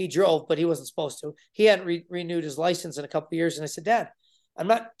year. He drove, but he wasn't supposed to. He hadn't renewed his license in a couple of years. And I said, Dad, I'm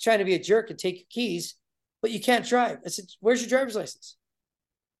not trying to be a jerk and take your keys, but you can't drive. I said, where's your driver's license?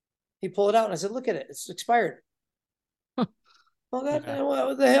 He pulled it out, and I said, look at it. It's expired. Well,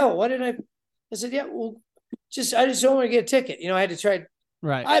 what the hell? Why didn't I said, yeah, well, I just don't want to get a ticket. I had to try.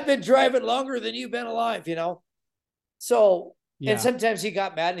 Right. I've been driving longer than you've been alive, So, yeah. And sometimes he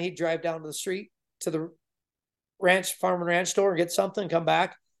got mad and he'd drive down to the street to the farm and ranch store and get something, come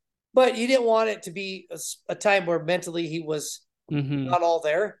back. But you didn't want it to be a time where mentally he was not all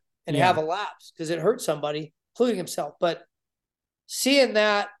there and have a lapse, because it hurt somebody, including himself. But seeing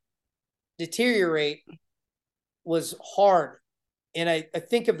that deteriorate was hard. And I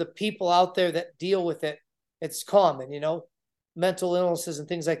think of the people out there that deal with it. It's common, mental illnesses and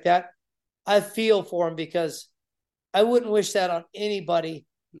things like that. I feel for them, because I wouldn't wish that on anybody.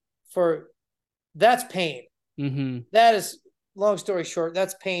 That's pain. That is, long story short,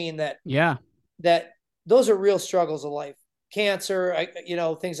 that's pain that those are real struggles of life. Cancer,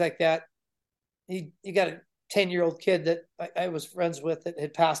 things like that. You got a 10-year-old kid that I was friends with that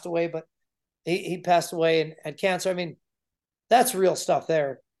had passed away, but he passed away and had cancer. I mean, that's real stuff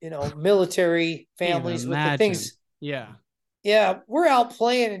there. Military families with the things. Yeah. Yeah. We're out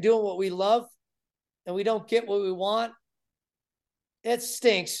playing and doing what we love, and we don't get what we want. It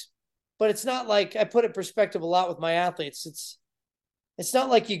stinks, but it's not like, I put it in perspective a lot with my athletes. It's not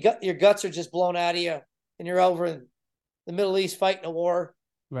like your guts are just blown out of you and you're over in the Middle East fighting a war.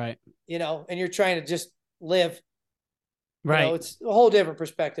 Right. And you're trying to just live. Right. It's a whole different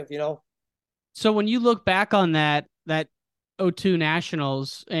perspective, So when you look back on that 02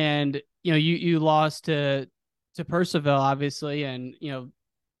 Nationals, and you lost to Percival, obviously, and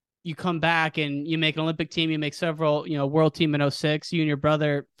you come back and you make an Olympic team, you make several world team in 06, you and your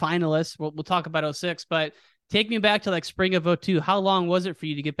brother finalists. We'll talk about 06, but take me back to like spring of 02. How long was it for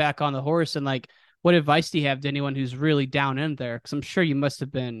you to get back on the horse, and like what advice do you have to anyone who's really down in there? Because I'm sure you must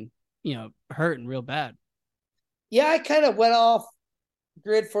have been hurting real bad. Yeah, I kind of went off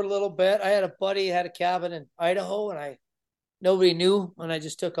grid for a little bit. I had a buddy who had a cabin in Idaho, and nobody knew, and I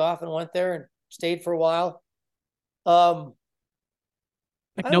just took off and went there and stayed for a while. Like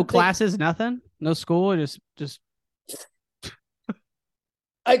no classes, nothing, no school, just.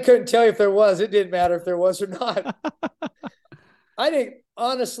 I couldn't tell you if there was. It didn't matter if there was or not.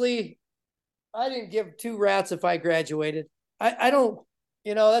 Honestly, I didn't give two rats if I graduated. I don't,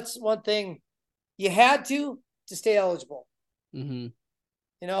 that's one thing. You had to stay eligible. That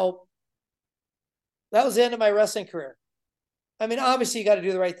was the end of my wrestling career. I mean, obviously you got to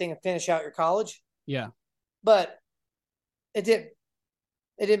do the right thing and finish out your college. Yeah. But it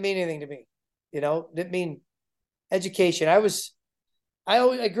didn't mean anything to me. It didn't mean education.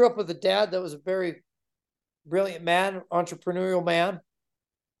 I grew up with a dad that was a very brilliant man, entrepreneurial man.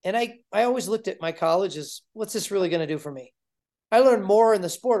 And I always looked at my college as, what's this really going to do for me? I learned more in the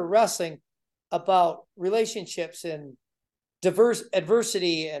sport of wrestling about relationships and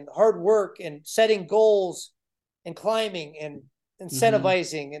adversity and hard work and setting goals and climbing and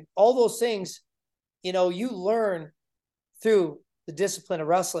incentivizing and all those things, you learn through the discipline of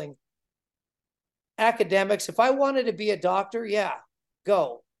wrestling. Academics, if I wanted to be a doctor,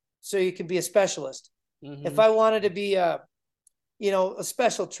 go. So you can be a specialist. If I wanted to be a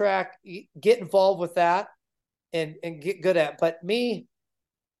special track, get involved with that and get good at it. But me,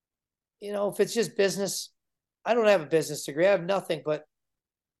 if it's just business, I don't have a business degree. I have nothing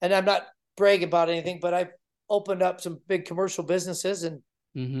and I'm not bragging about anything, but I've opened up some big commercial businesses and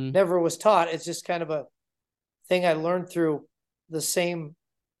never was taught. It's just kind of a thing I learned through the same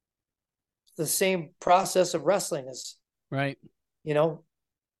process of wrestling is, right.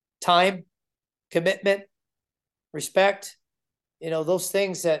 Time, commitment, respect, those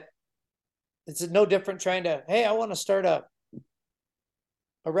things that it's no different trying to, hey, I want to start a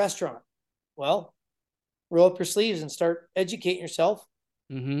restaurant. Well, roll up your sleeves and start educating yourself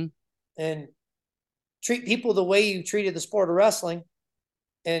and treat people the way you treated the sport of wrestling.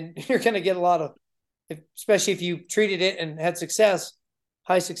 And you're going to get a lot of, especially if you treated it and had success,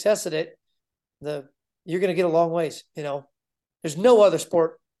 high success at it, you're going to get a long ways. There's no other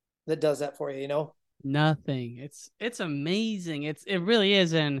sport that does that for you, Nothing. It's amazing. It really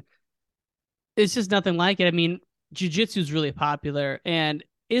is. And it's just nothing like it. I mean, jiu-jitsu is really popular, and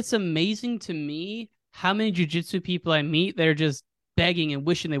it's amazing to me how many jiu-jitsu people I meet that are just begging and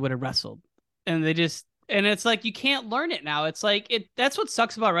wishing they would have wrestled. And and it's like, you can't learn it now. It's like, that's what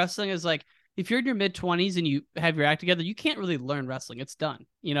sucks about wrestling is like, if you're in your mid-20s and you have your act together, you can't really learn wrestling. It's done.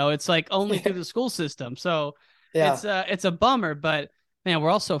 It's like only through the school system. So it's a bummer, but man, we're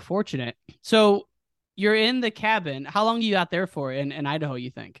all so fortunate. So you're in the cabin. How long are you out there for in Idaho,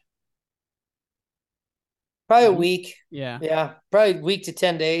 you think? Probably a week. Yeah. Yeah. Probably a week to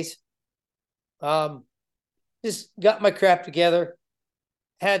 10 days. Just got my crap together.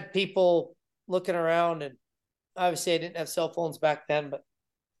 Had people looking around, and obviously I didn't have cell phones back then, but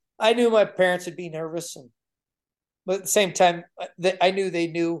I knew my parents would be nervous, but at the same time, I knew they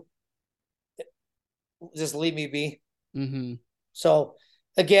knew, just leave me be. So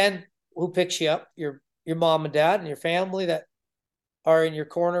again, who picks you up? Your mom and dad and your family that are in your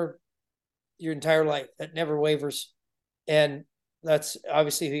corner your entire life, that never wavers. And that's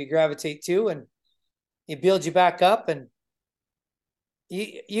obviously who you gravitate to, and you build you back up. And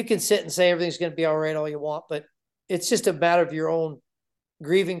you can sit and say everything's going to be all right all you want, but it's just a matter of your own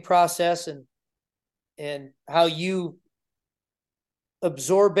grieving process and how you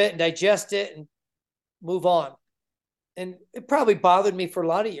absorb it and digest it and move on. And it probably bothered me for a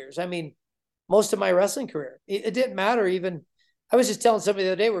lot of years. I mean, most of my wrestling career, it didn't matter. Even I was just telling somebody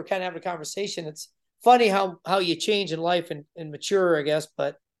the other day, we were kind of having a conversation. It's funny how you change in life and mature, I guess.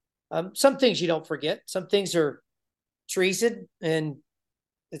 But some things you don't forget. Some things are treason, and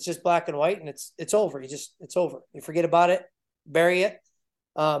it's just black and white, and it's over. It's over. You forget about it, bury it,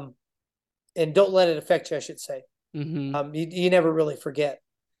 and don't let it affect you, I should say. You never really forget.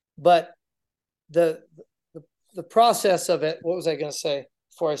 But the process of it, what was I going to say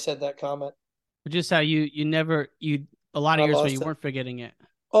before I said that comment? Just how a lot of years ago, you weren't forgetting it.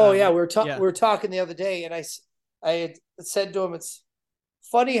 Oh yeah. We were talking the other day, and I had said to him, it's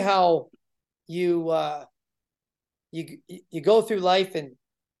funny how you go through life and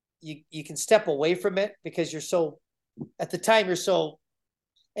you can step away from it because at the time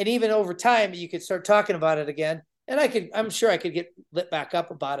and even over time you could start talking about it again. And I'm sure I could get lit back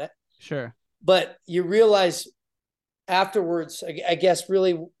up about it. Sure. But you realize afterwards, I guess,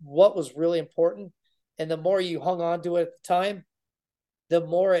 really what was really important. And the more you hung on to it at the time, the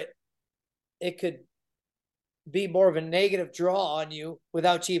more it could be more of a negative draw on you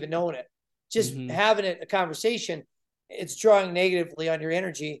without you even knowing it. Just having a conversation, it's drawing negatively on your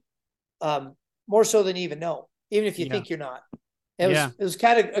energy, more so than you even know, even if you think you're not. It was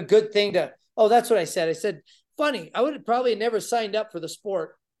kind of a good thing that's what I said. I said, funny, I would have probably never signed up for the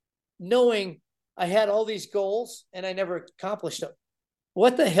sport knowing I had all these goals and I never accomplished them.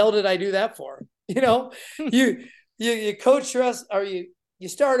 What the hell did I do that for? You coach us, or you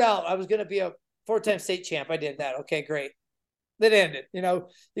start out, I was going to be a 4-time state champ. I did that. Okay, great. That ended. You're going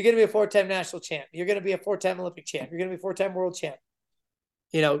to be a 4-time national champ. You're going to be a 4-time Olympic champ. You're going to be a 4-time world champ.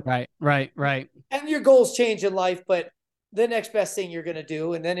 Right. And your goals change in life, but the next best thing you're going to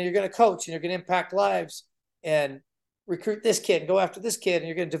do, and then you're going to coach, and you're going to impact lives and recruit this kid and go after this kid, and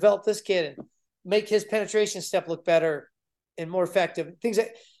you're going to develop this kid and make his penetration step look better and more effective.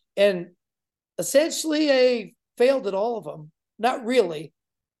 And essentially I failed at all of them. Not really.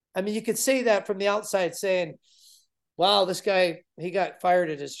 I mean, you could say that from the outside, saying, wow, this guy, he got fired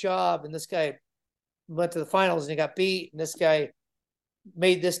at his job, and this guy went to the finals and he got beat, and this guy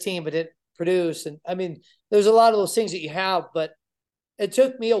made this team but didn't produce. And I mean, there's a lot of those things that you have, but it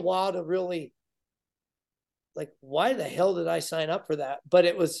took me a while to really, like, why the hell did I sign up for that? But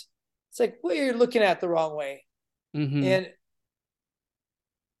it's like, well, you're looking at it the wrong way. And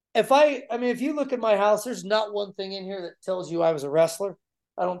if you look at my house, there's not one thing in here that tells you I was a wrestler.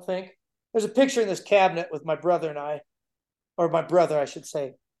 I don't think. There's a picture in this cabinet with my brother and I, or my brother, I should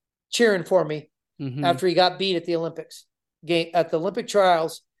say, cheering for me after he got beat at the Olympics at the Olympic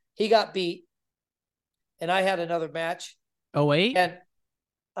trials. He got beat, and I had another match. 08? And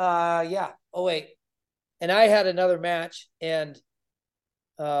 08. And I had another match, and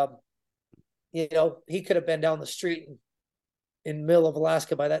he could have been down the street in the middle of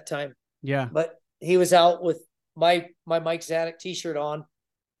Alaska by that time. Yeah. But he was out with my Mike Zadick t-shirt on,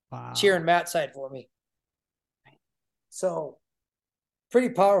 Wow. cheering Matt's side for me. So pretty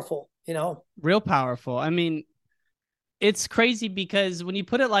powerful, you know. Real powerful. I mean, it's crazy because when you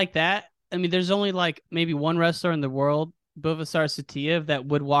put it like that, I mean, there's only like maybe one wrestler in the world, Buvasar Saitiev, that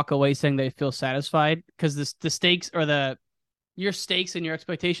would walk away saying they feel satisfied because the stakes or your stakes and your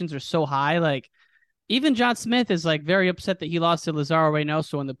expectations are so high. Like even John Smith is like very upset that he lost to Lazaro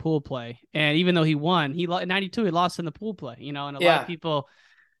Reynoso in the pool play, and even though he won, in '92 he lost in the pool play. You know, and a lot of people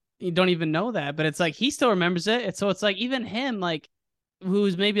don't even know that, but it's like he still remembers it. And so it's like even him, like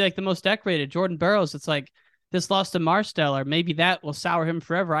who's maybe like the most decorated, Jordan Burroughs. It's like this loss to Marsteller, maybe that will sour him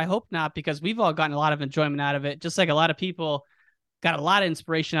forever. I hope not, because we've all gotten a lot of enjoyment out of it. Just like a lot of people got a lot of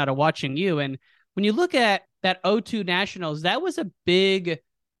inspiration out of watching you. And when you look at that '02 Nationals, that was a big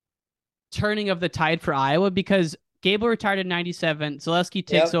turning of the tide for Iowa because Gable retired in '97. Zaleski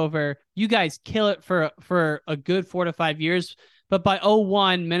takes over. You guys kill it for a good 4 to 5 years. But by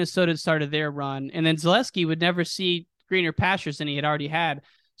 '01, Minnesota started their run. And then Zaleski would never see greener pastures than he had already had.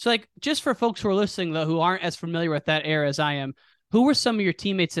 So, like, just for folks who are listening, though, who aren't as familiar with that era as I am, who were some of your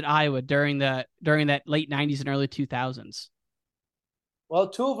teammates at Iowa during that late '90s and early 2000s? Well,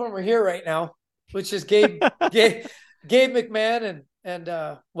 two of them are here right now, which is Gabe McMahon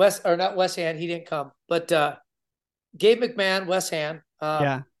and Wes, or not Wes Hand. He didn't come, but Gabe McMahon, Wes Hand,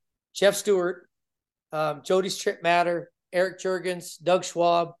 Jeff Stewart, Jody's Trip Matter, Eric Jurgens, Doug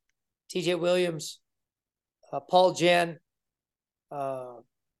Schwab, TJ Williams, Paul Jen,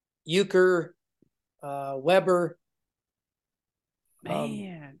 Euchre, Weber,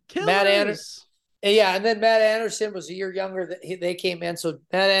 Man, Matt Anderson. Yeah, and then Matt Anderson was a year younger that they came in. So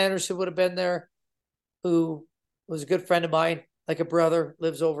Matt Anderson would have been there, who was a good friend of mine, like a brother,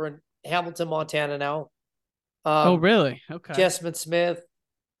 lives over in Hamilton, Montana now. Oh, really? Okay. Jessman Smith.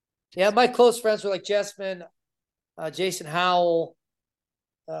 Yeah, my close friends were like Jessman, Jason Howell.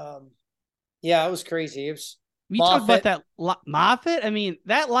 Yeah, it was crazy. It was you talk about that Moffitt. I mean,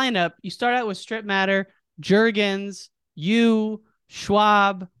 that lineup, you start out with Strip Matter, Jurgens, you,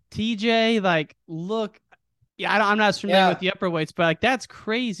 Schwab, TJ, like, look, I'm not familiar with the upper weights, but like, that's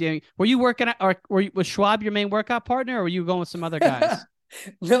crazy. I mean, were you working at, or was Schwab your main workout partner, or were you going with some other guys?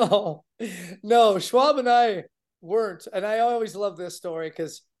 No, Schwab and I weren't. And I always love this story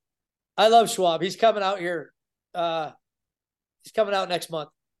because I love Schwab. He's coming out here. He's coming out next month.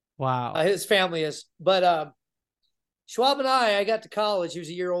 Wow. His family is, but Schwab and I got to college. He was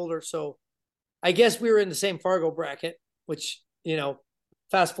a year older. So I guess we were in the same Fargo bracket, which, you know,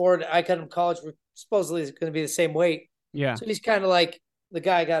 fast forward, I got him college. We're supposedly going to be the same weight. Yeah. So he's kind of like the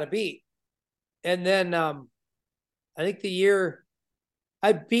guy I got to beat. And then I think the year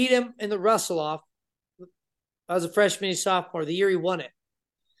I beat him in the wrestle off, I was a freshman, he's sophomore, the year he won it.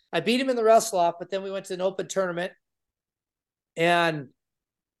 I beat him in the wrestle off, but then we went to an open tournament and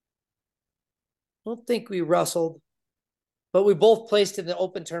I don't think we wrestled, but we both placed in the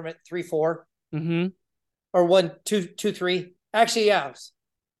open tournament 3-4 or 1-2-2-3. Actually, yeah, it was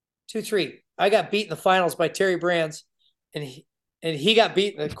 2-3. I got beat in the finals by Terry Brands, and he got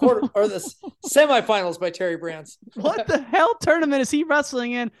beat in the quarter or the semifinals by Terry Brands. What the hell tournament is he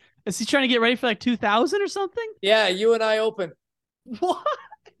wrestling in? Is he trying to get ready for like 2000 or something? Yeah, you and I Open. What?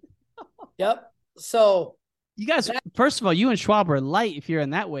 Yep. So you guys, first of all, you and Schwab are light if you're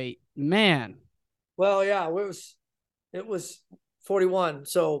in that weight, man. Well, yeah, it was 41.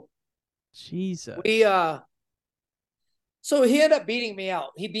 So Jesus. So he ended up beating me out.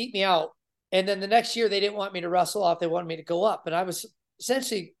 He beat me out. And then the next year they didn't want me to wrestle off. They wanted me to go up. And I was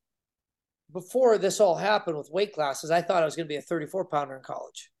essentially, before this all happened with weight classes, I thought I was going to be a 34 pounder in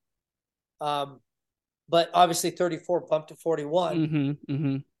college. But obviously 34 bumped to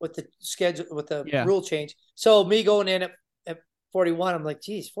 41 with the schedule, with the rule change. So me going in at 41, I'm like,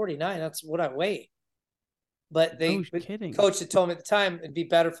 geez, 49, that's what I weigh. But coach had told me at the time it'd be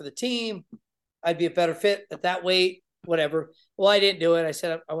better for the team. I'd be a better fit at that weight, whatever. Well, I didn't do it. I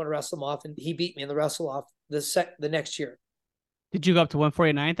said, I want to wrestle him off. And he beat me in the wrestle off the next year. Did you go up to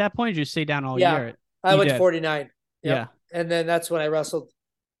 149 at that point? Or did you stay down all year? I went to 49. Yep. Yeah. And then that's when I wrestled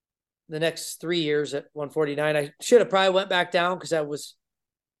the next 3 years at 149. I should have probably went back down because I was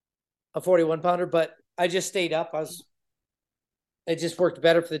a 41 pounder, but I just stayed up. It just worked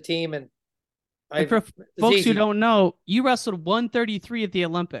better for the team. And for folks who don't know, you wrestled 133 at the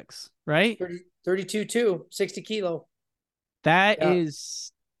Olympics, right? 32-2, 60 kilo. That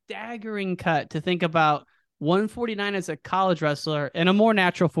is staggering cut to think about 149 as a college wrestler and a more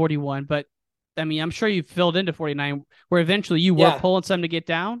natural 41. But I mean, I'm sure you filled into 49 where eventually you were pulling some to get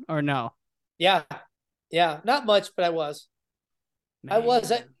down, or no? Yeah. Not much, but I was. Man.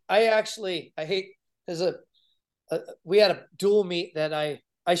 I hate because we had a dual meet that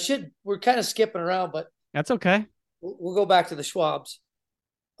we're kind of skipping around, but that's okay. We'll go back to the Schwabs.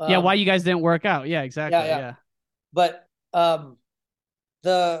 Yeah, why you guys didn't work out? Yeah, exactly. Yeah. But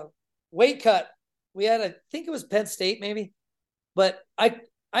the weight cut, we had, I think it was Penn State maybe, but I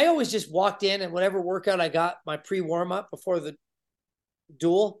always just walked in, and whatever workout I got, my pre-warm up before the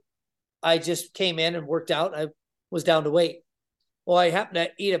dual, I just came in and worked out. I was down to weight. Well, I happened to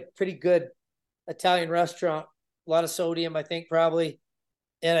eat a pretty good Italian restaurant, a lot of sodium, I think probably,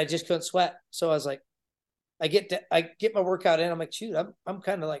 and I just couldn't sweat. So I was like, I get my workout in. I'm like, shoot, I'm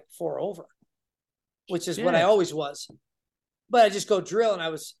kind of like 4 over, which is what I always was. But I just go drill, and I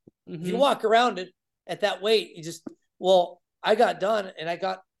was, if you walk around it at that weight, I got done, and I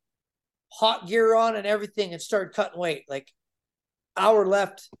got hot gear on and everything, and started cutting weight. Like, hour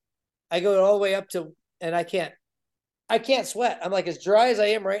left, I go all the way up to, and I can't sweat. I'm like as dry as I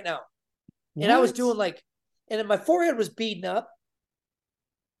am right now. What? And I was doing like, and then my forehead was beaten up,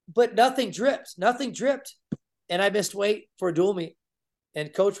 but nothing dripped. And I missed weight for a dual meet,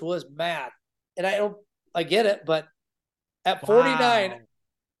 and coach was mad. And I get it, but at 49,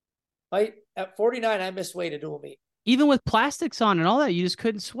 I missed weight a dual meet. Even with plastics on and all that, you just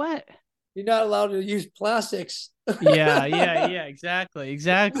couldn't sweat. You're not allowed to use plastics. Yeah, exactly.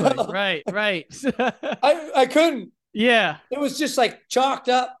 No. Right. I couldn't. Yeah. It was just like chalked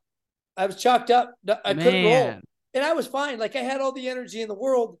up. I was chalked up. I couldn't roll. And I was fine. Like, I had all the energy in the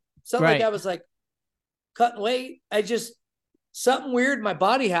world. Something like I was like cutting weight. Something weird in my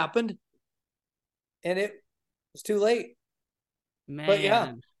body happened, and it was too late. Man. But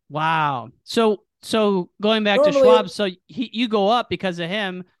yeah. Wow. So going back to Schwab, so you go up because of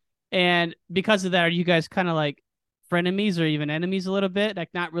him, and because of that, are you guys kind of like frenemies or even enemies a little bit? Like,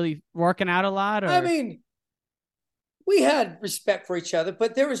 not really working out a lot? Or? I mean, we had respect for each other,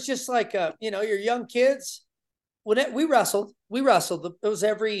 but there was just like, you're young kids. When we wrestled. It was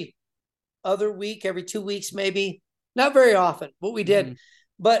every other week, every 2 weeks, maybe. Not very often, but we did.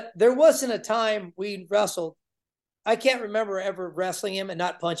 But there wasn't a time we wrestled. I can't remember ever wrestling him and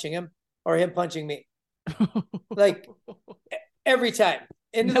not punching him, or him punching me. Like, every time.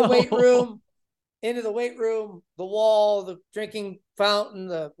 Into the weight room, the wall, the drinking fountain,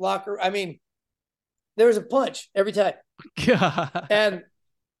 the locker. I mean, there was a punch every time. God. And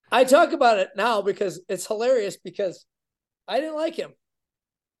I talk about it now because it's hilarious, because I didn't like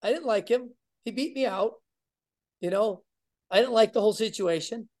him. He beat me out. I didn't like the whole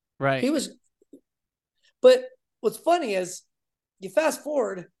situation. Right. But what's funny is, you fast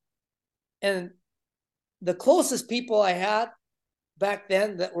forward, and the closest people I had back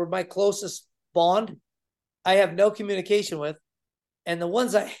then that were my closest bond, I have no communication with. And the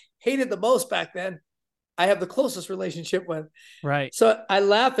ones I hated the most back then, I have the closest relationship with. Right. So I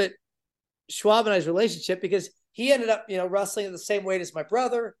laugh at Schwab and I's relationship, because he ended up, wrestling at the same weight as my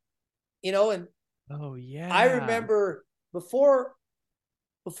brother, and oh yeah. I remember before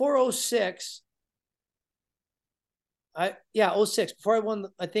 06, 06, before I won,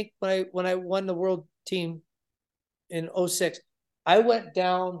 I think when I won the world team in 06, I went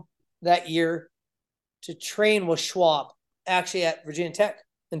down that year to train with Schwab, actually at Virginia Tech,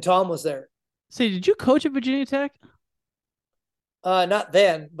 and Tom was there. Say, did you coach at Virginia Tech? Not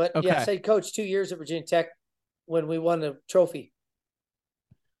then, but okay. Yes, I coached 2 years at Virginia Tech when we won the trophy.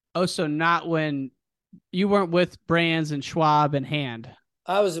 Oh, so not when you weren't with Brands and Schwab and Hand.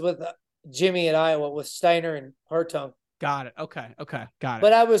 I was with Jimmy at Iowa with Steiner and Hartung. Got it. Okay. Got it.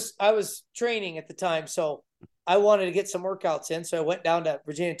 But I was training at the time, so I wanted to get some workouts in. So I went down to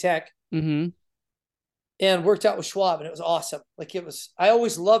Virginia Tech and worked out with Schwab, and it was awesome. Like, I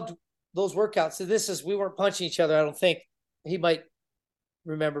always loved those workouts. So we weren't punching each other. I don't think. He might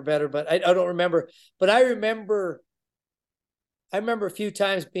remember better, but I don't remember. But I remember a few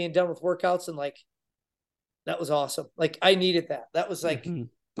times being done with workouts, and like, that was awesome. Like, I needed that. That was like, and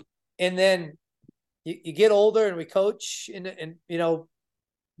then you get older, and we coach, and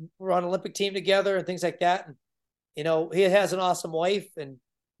we're on an Olympic team together and things like that. And, he has an awesome wife, and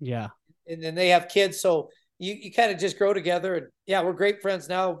and then they have kids. So you kind of just grow together, and we're great friends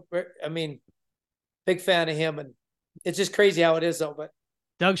now. Big fan of him, and it's just crazy how it is though. But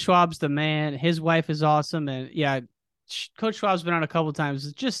Doug Schwab's the man. His wife is awesome. And Coach Schwab's been on a couple of times.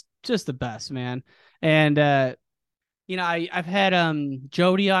 It's just the best, man. And, I've had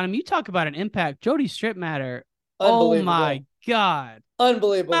Jody on him. You talk about an impact. Jody Strip Matter. Oh my God.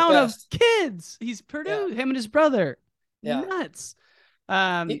 Unbelievable. Amount of kids. He's Purdue, him and his brother. Yeah. Nuts.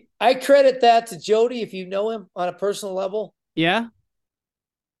 I credit that to Jody, if you know him on a personal level. Yeah.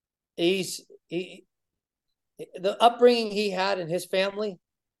 The upbringing he had in his family,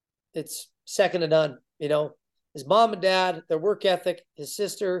 it's second to none. his mom and dad, their work ethic, his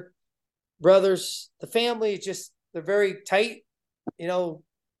sister, brothers, the family, just they're very tight,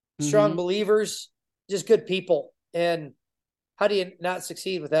 strong believers, just good people. And how do you not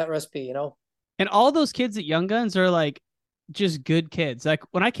succeed with that recipe, And all those kids at Young Guns are like just good kids. Like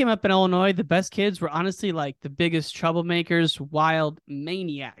when I came up in Illinois, the best kids were honestly like the biggest troublemakers, wild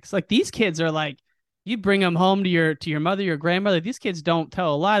maniacs. Like these kids are like, you bring them home to your mother, your grandmother. These kids don't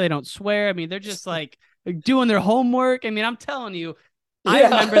tell a lie. They don't swear. I mean, they're just like doing their homework. I mean, I'm telling you, I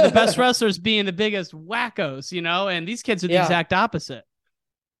remember the best wrestlers being the biggest wackos, and these kids are the exact opposite.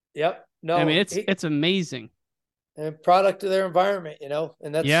 Yep. No, I mean, it's amazing. And product of their environment,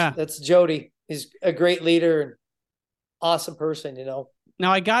 and that's Jody. He's a great leader and awesome person,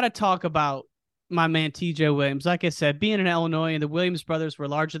 Now I got to talk about my man, TJ Williams. Like I said, being in Illinois, and the Williams brothers were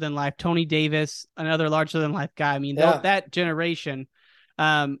larger than life. Tony Davis, another larger than life guy. I mean, that generation.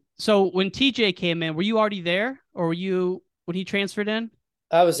 So when TJ came in, were you already there, or were you when he transferred in?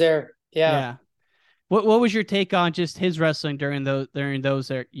 I was there. Yeah. Yeah. What was your take on just his wrestling during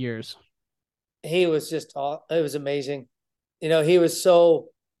those years? He was it was amazing. He was so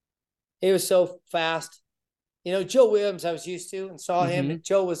fast. Joe Williams, I was used to and saw him. And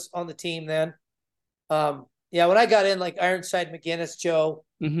Joe was on the team then. When I got in, like Ironside, McGinnis, Joe,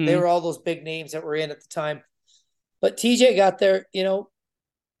 they were all those big names that were in at the time. But TJ got there,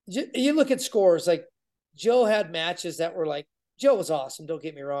 you look at scores, like Joe had matches that were like, Joe was awesome, don't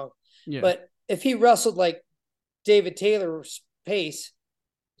get me wrong. Yeah. But if he wrestled like David Taylor's pace,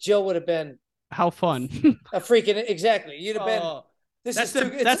 Joe would have been how fun. A freaking exactly. You'd have been That's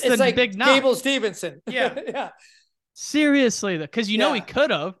the like big knock. Gable Stevenson. Yeah. Yeah. Seriously, though, because he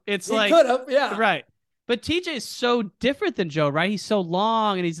could have. He could have, yeah. Right. But TJ is so different than Joe, right? He's so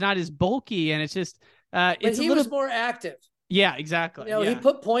long and he's not as bulky, and it's just he was more active. Yeah, exactly. He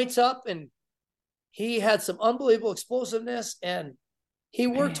put points up and he had some unbelievable explosiveness and he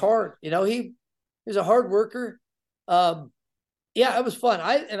worked hard. He was a hard worker. It was fun.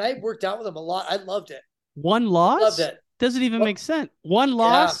 I worked out with him a lot. I loved it. One loss? Loved it. Doesn't even make sense. One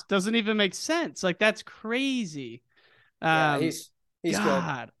loss doesn't even make sense. Like, that's crazy. He's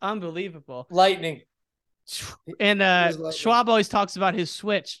God, good. Unbelievable. Lightning. And Schwab always talks about his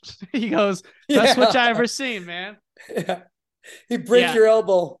switch. He goes, best switch I ever seen, man. Yeah. He'd break your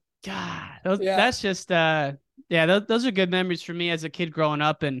elbow. God, that's just those are good memories for me as a kid growing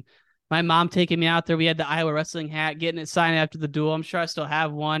up, and my mom taking me out there. We had the Iowa wrestling hat, getting it signed after the duel. I'm sure I still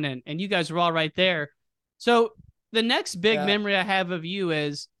have one, and you guys were all right there. So the next big memory I have of you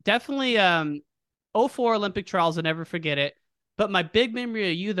is definitely 04 Olympic trials. I'll never forget it. But my big memory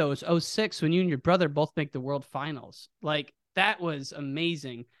of you, though, is 06 when you and your brother both make the world finals. Like, that was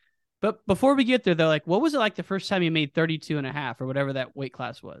amazing. But before we get there, though, like, what was it like the first time you made 32 and a half or whatever that weight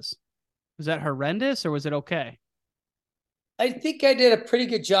class was? Was that horrendous or was it okay? I think I did a pretty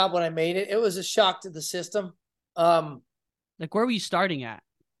good job when I made it. It was a shock to the system. Like, where were you starting at?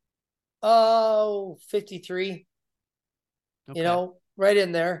 53. Okay. Right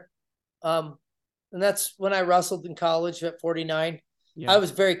in there. And that's when I wrestled in college at 49. Yeah. I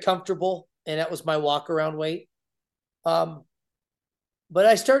was very comfortable, and that was my walk-around weight. But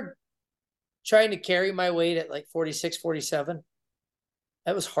I started trying to carry my weight at like 46, 47.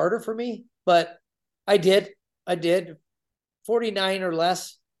 That was harder for me, but I did 49 or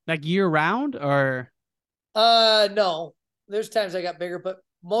less. Like year round or? No, there's times I got bigger, but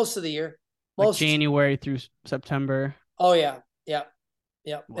most of the year, like January through September. Oh yeah.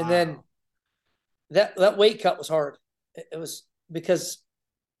 Wow. And then that weight cut was hard. It was because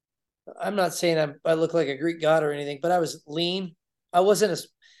I'm not saying I look like a Greek god or anything, but I was lean. I wasn't as,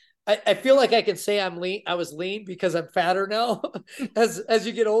 I feel like I can say I'm lean. I was lean because I'm fatter now as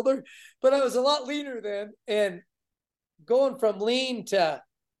you get older, but I was a lot leaner then. And going from lean to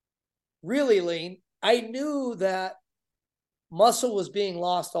really lean, I knew that muscle was being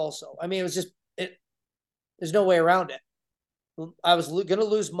lost also. I mean, it was just, there's no way around it. I was going to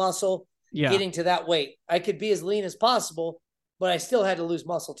lose muscle getting to that weight. I could be as lean as possible, but I still had to lose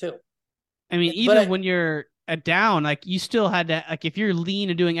muscle too. I mean, even when you're down, like you still had to, like if you're lean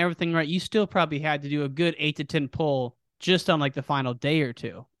and doing everything right, you still probably had to do a good 8 to 10 pull just on like the final day or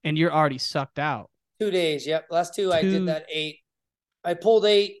two. And you're already sucked out. 2 days. Yep. Last two, I did that 8. I pulled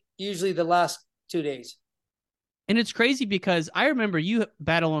 8, usually the last 2 days. And it's crazy because I remember you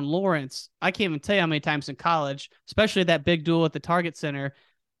battling Lawrence. I can't even tell you how many times in college, especially that big duel at the Target Center.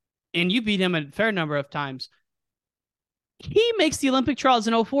 And you beat him a fair number of times. He makes the Olympic trials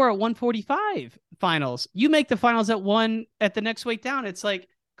in 04 at 145 finals. You make the finals at the next weight down. It's like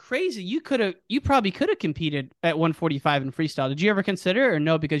crazy. You probably could have competed at 145 in freestyle. Did you ever consider it or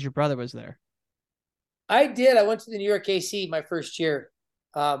no, because your brother was there? I did. I went to the New York AC my first year,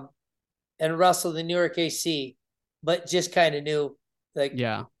 and wrestled the New York AC, but just kind of knew, like,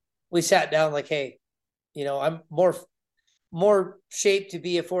 we sat down like, hey, I'm more shaped to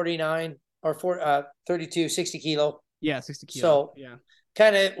be a 49 or 32, 60 kilo. Yeah, 60 kilo. So yeah,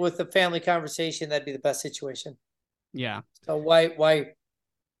 kind of with the family conversation, that'd be the best situation. Yeah. So why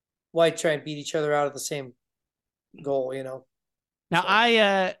try and beat each other out of the same goal, Now,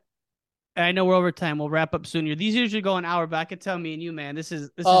 so. I know we're over time. We'll wrap up soon here. These usually go an hour, but I could tell me and you, man, this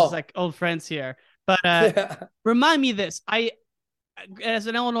is like old friends here. But remind me this. As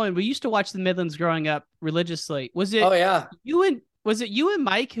an Illinoisan, we used to watch the Midlands growing up religiously. Was it you and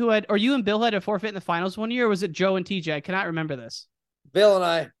Mike or you and Bill had a forfeit in the finals one year, or was it Joe and TJ? I cannot remember this. Bill and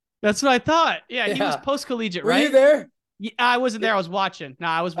I. That's what I thought. Yeah, he was post-collegiate, right? Were you there? Yeah, I wasn't there. I was watching. No,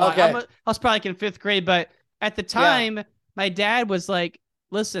 I was watching. Okay. I was probably like in 5th grade, but at the time, my dad was like,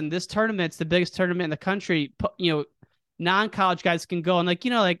 listen, this tournament's the biggest tournament in the country. Non-college guys can go. And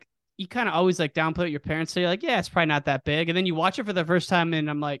you kind of always like downplay what your parents say. You're like, yeah, it's probably not that big. And then you watch it for the first time, and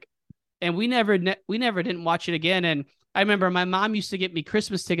I'm like, and we never didn't watch it again. And I remember my mom used to get me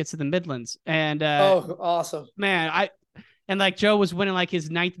Christmas tickets to the Midlands. And oh, awesome, man! Joe was winning like his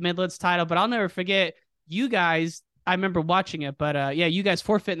 9th Midlands title, but I'll never forget you guys. I remember watching it, but you guys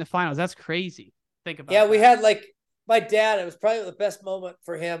forfeit in the finals. That's crazy. Think about. Yeah, we had my dad. It was probably the best moment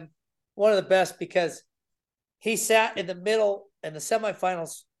for him. One of the best, because he sat in the middle, and the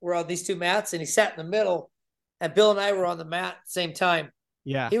semifinals were on these two mats, and he sat in the middle, and Bill and I were on the mat at the same time.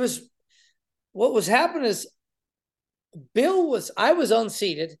 Yeah. What was happening is I was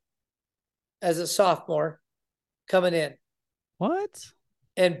unseated as a sophomore coming in. What?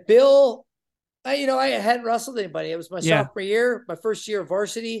 And Bill, I hadn't wrestled anybody. It was my sophomore year, my first year of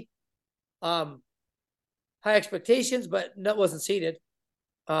varsity. High expectations, but that wasn't seated.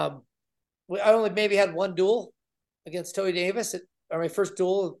 I only maybe had one duel against Tony Davis or my first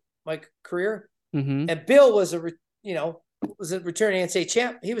duel of my career. Mm-hmm. And Bill was a returning NCAA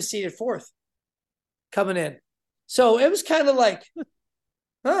champ. He was seated 4th coming in. So it was kind of like,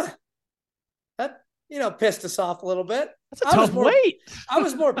 that, pissed us off a little bit. That's a tough weight. I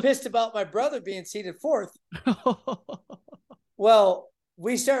was more pissed about my brother being seated 4th. Well,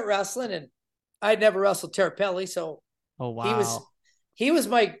 we start wrestling, and I'd never wrestled Terrapelli, so he was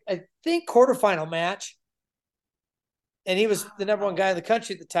my, I think, quarterfinal match, and he was the number 1 guy in the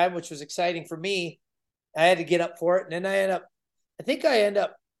country at the time, which was exciting for me. I had to get up for it, and then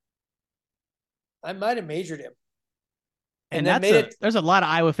I might have majored him, and then there's a lot of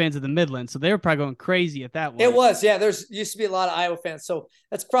Iowa fans in the Midlands, so they were probably going crazy at that one. It was, yeah. There's used to be a lot of Iowa fans, so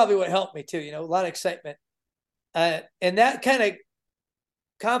that's probably what helped me too. A lot of excitement, and that kind of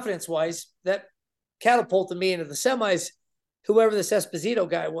confidence-wise, that catapulted me into the semis, whoever this Esposito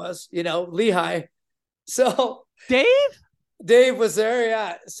guy was, Lehigh. So Dave was there.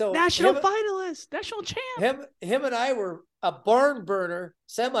 Yeah. So national finalist, national champ. Him and I were a barn burner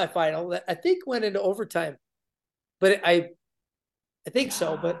semifinal that I think went into overtime, but I think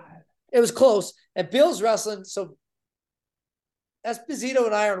so, but it was close. And Bill's wrestling. So Esposito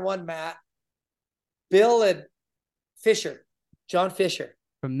and I are on one mat. Bill and John Fisher.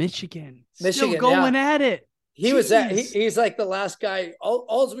 From Michigan. Still going at it. He's like the last guy. I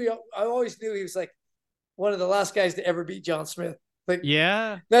always knew he was like one of the last guys to ever beat John Smith.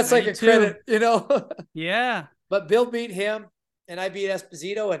 That's like a credit, Yeah. But Bill beat him, and I beat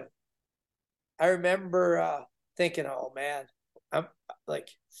Esposito, and I remember thinking, "Oh man, I'm like,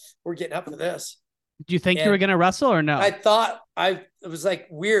 we're getting up for this." Do you think you were gonna wrestle or no? I thought it was like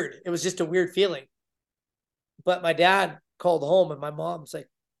weird. It was just a weird feeling. But my dad called home, and my mom's like,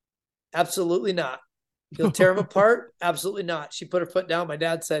 absolutely not. You'll tear him apart? Absolutely not. She put her foot down. My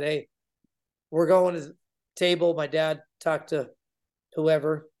dad said, hey, we're going to the table. My dad talked to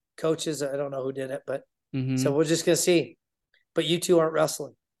whoever, coaches. I don't know who did it, but so we're just going to see. But you two aren't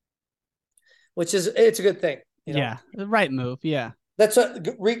wrestling, it's a good thing. Yeah, the right move. Yeah. That's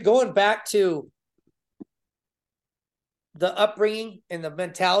going back to the upbringing and the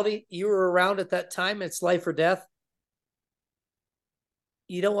mentality. You were around at that time. It's life or death.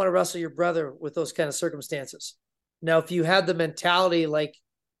 You don't want to wrestle your brother with those kind of circumstances. Now, if you had the mentality like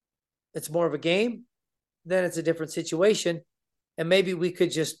it's more of a game, then it's a different situation. And maybe we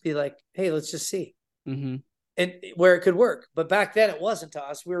could just be like, hey, let's just see. Mm-hmm. And where it could work. But back then it wasn't to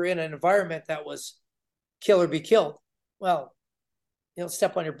us. We were in an environment that was kill or be killed. Well,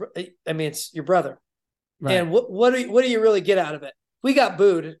 step on it's your brother. Right. And what do you really get out of it? We got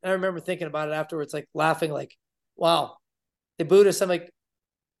booed. And I remember thinking about it afterwards, like laughing, like, wow, they booed us. I'm like,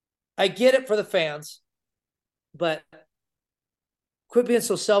 I get it for the fans, but quit being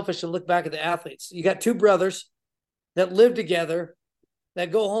so selfish and look back at the athletes. You got two brothers that live together,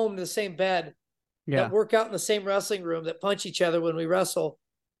 that go home to the same bed, that work out in the same wrestling room, that punch each other when we wrestle.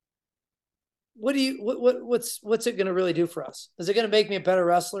 What's it going to really do for us? Is it going to make me a better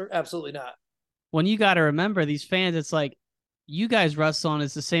wrestler? Absolutely not. When you got to remember these fans, it's like you guys wrestling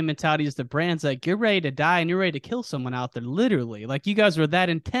is the same mentality as the brands. Like you're ready to die and you're ready to kill someone out there, literally. Like you guys were that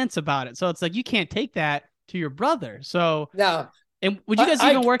intense about it. So it's like you can't take that to your brother. So no. And would you guys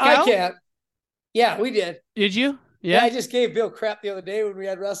even work out? I can't. Yeah, we did. Did you? Yeah. I just gave Bill crap the other day when we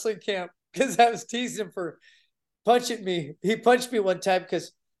had wrestling camp because I was teasing him for punching me. He punched me one time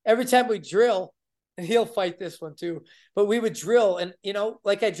because every time we drill, and he'll fight this one too, but we would drill, and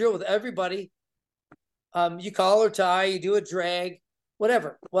like I drill with everybody. You collar tie, you do a drag,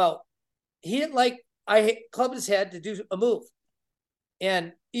 whatever. Well, he didn't I clubbed his head to do a move,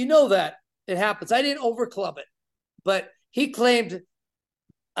 and that it happens. I didn't overclub it, but he claimed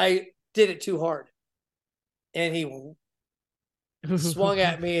I did it too hard, and he swung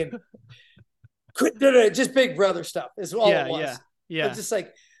at me and just big brother stuff is all it was. Yeah. But just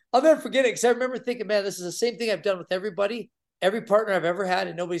like, I'll never forget it because I remember thinking, man, this is the same thing I've done with everybody, every partner I've ever had,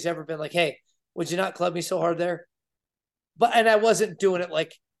 and nobody's ever been like, hey, would you not club me so hard there? And I wasn't doing it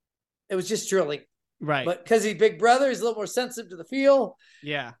like it was just drilling. Right. But because he's big brother, he's a little more sensitive to the feel.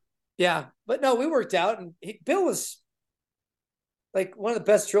 Yeah. Yeah. But no, we worked out, and Bill was like one of the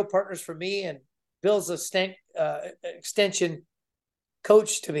best drill partners for me, and Bill's extension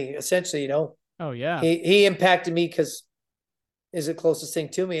coach to me, essentially. Oh yeah. He impacted me because he's the closest thing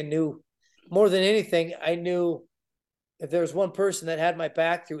to me, and knew more than anything. I knew if there was one person that had my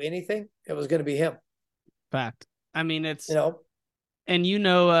back through anything, it was going to be him. Fact. I mean, it's and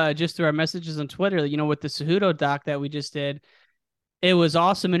just through our messages on Twitter, with the Cejudo doc that we just did, it was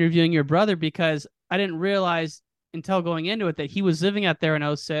awesome interviewing your brother because I didn't realize until going into it that he was living out there in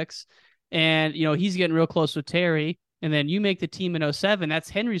 2006, and he's getting real close with Terry, and then you make the team in 2007. That's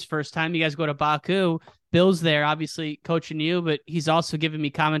Henry's first time. You guys go to Baku. Bill's there, obviously coaching you, but he's also giving me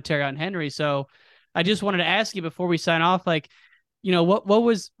commentary on Henry. So I just wanted to ask you before we sign off, like, what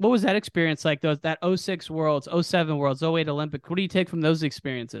was that experience like? That 2006 Worlds, 2007 Worlds, 2008 Olympic. What do you take from those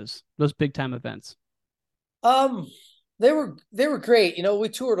experiences, those big time events? They were great. We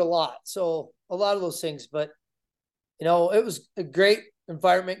toured a lot, so a lot of those things, but it was a great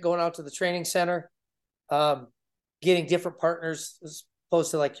environment going out to the training center, getting different partners as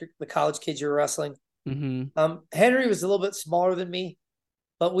opposed to like the college kids you were wrestling. Mm-hmm. Henry was a little bit smaller than me,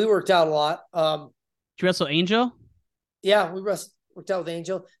 but we worked out a lot. Did you wrestle Angel? Yeah, we worked out with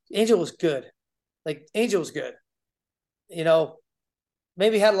Angel. Angel was good. Angel was good.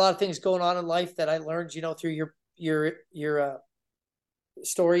 Maybe had a lot of things going on in life that I learned, through your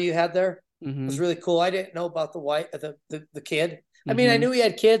story you had there. Mm-hmm. It was really cool. I didn't know about the kid. I mean, I knew he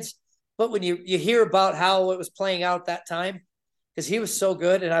had kids, but when you hear about how it was playing out that time, because he was so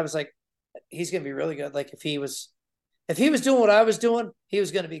good, and I was like, he's going to be really good. Like if he was doing what I was doing, he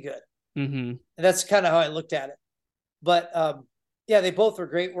was going to be good. Mm-hmm. And that's kind of how I looked at it. But they both were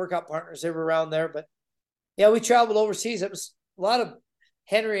great workout partners. They were around there, but we traveled overseas. It was a lot of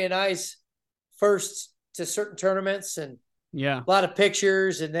Henry and I's firsts to certain tournaments, and a lot of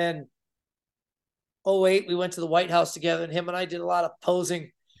pictures. And then 2008, we went to the White House together, and him and I did a lot of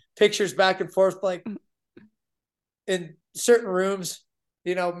posing pictures back and forth, like in certain rooms,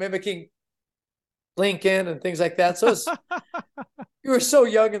 mimicking Lincoln and things like that. So you were so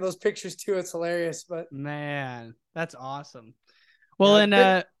young in those pictures too. It's hilarious, but man, that's awesome. Well,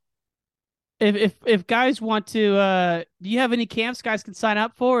 if guys want to, do you have any camps guys can sign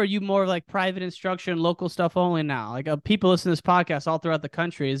up for? Or are you more like private instruction, local stuff only now? Like people listen to this podcast all throughout the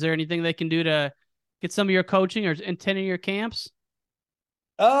country. Is there anything they can do to get some of your coaching or attending your camps?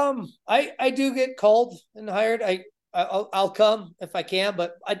 I do get called and hired. I'll come if I can,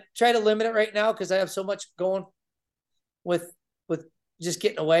 but I try to limit it right now because I have so much going with just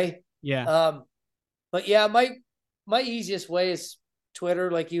getting away. Yeah. But yeah, my easiest way is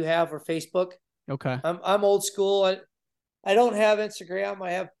Twitter, like you have, or Facebook. Okay. I'm old school. I don't have Instagram.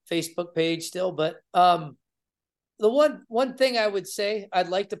 I have Facebook page still, but the one thing I would say I'd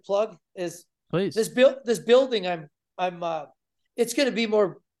like to plug is please this building. I'm it's going to be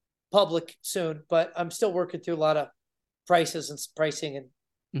more public soon, but I'm still working through a lot of pricing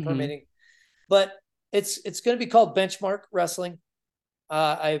and permitting. But it's going to be called Benchmark Wrestling.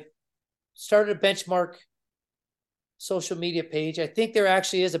 I've started a Benchmark social media page. I think there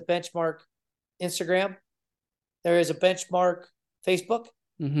actually is a Benchmark Instagram. There is a Benchmark Facebook.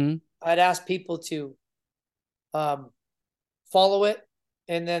 Mm-hmm. I'd ask people to follow it,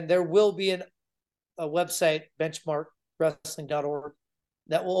 and then there will be a website, benchmarkwrestling.org.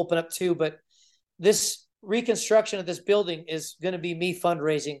 that will open up too. But this reconstruction of this building is going to be me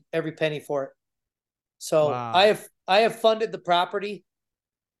fundraising every penny for it. So Wow. I have funded the property.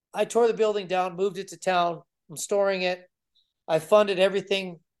 I tore the building down, moved it to town. I'm storing it. I funded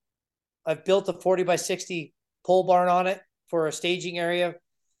everything. I've built a 40 by 60 pole barn on it for a staging area,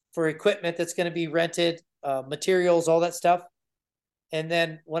 for equipment that's going to be rented, materials, all that stuff. And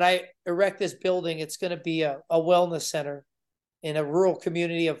then when I erect this building, it's going to be a wellness center in a rural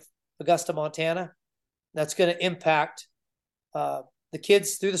community of Augusta, Montana. That's going to impact the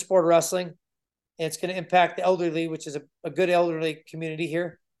kids through the sport of wrestling. And it's going to impact the elderly, which is a good elderly community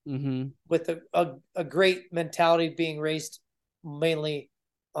here, with a great mentality being raised mainly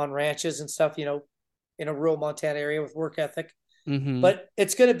on ranches and stuff, in a rural Montana area with work ethic. But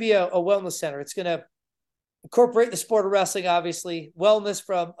it's going to be a wellness center. It's going to incorporate the sport of wrestling, obviously, wellness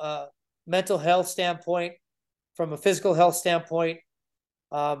from a mental health standpoint, from a physical health standpoint.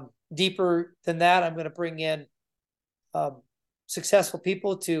 Deeper than that, I'm going to bring in successful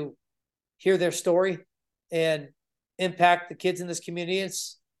people to hear their story and impact the kids in this community.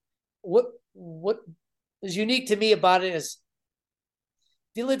 It's what is unique to me about it is,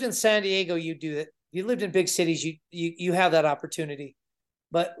 if you lived in San Diego, you do it. If you lived in big cities, you have that opportunity.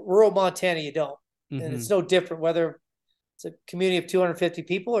 But rural Montana, you don't. And it's no different whether it's a community of 250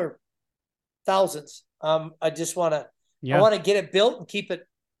 people or thousands. I just want to I want to get it built and keep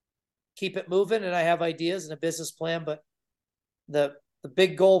it moving. And I have ideas and a business plan, but the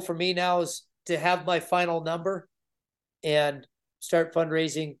big goal for me now is to have my final number and start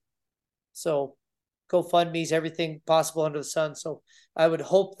fundraising. So GoFundMe's everything possible under the sun. So I would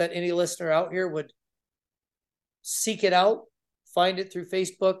hope that any listener out here would seek it out, find it through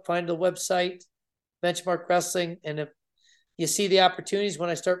Facebook, find the website, Benchmark Wrestling. And if you see the opportunities when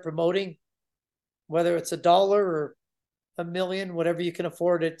I start promoting, whether it's $1 or $1 million, whatever you can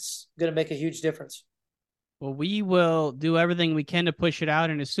afford, it's going to make a huge difference. Well, we will do everything we can to push it out,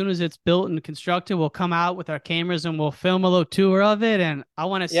 and as soon as it's built and constructed, we'll come out with our cameras and we'll film a little tour of it. And I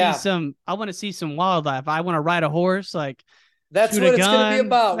want to see some wildlife. I want to ride a horse, that's what it's going to be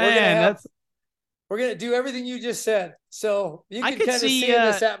about. Man, we're going to do everything you just said. So you can kind of see in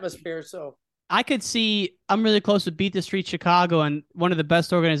this atmosphere. So I could see, I'm really close to Beat the Street Chicago, and one of the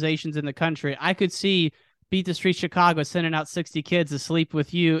best organizations in the country. I could see Beat the Street Chicago sending out 60 kids to sleep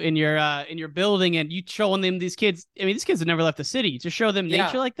with you in your building, and you showing them these kids. I mean, these kids have never left the city. To show them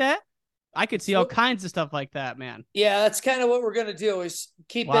nature like that, I could see all kinds of stuff like that, man. Yeah, that's kind of what we're gonna do, is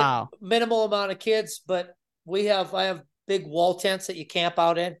keep it minimal amount of kids, but I have big wall tents that you camp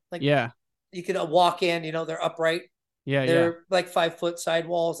out in. You can walk in. They're upright. They're like 5-foot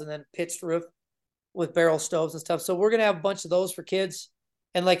sidewalls and then pitched roof with barrel stoves and stuff. So we're gonna have a bunch of those for kids.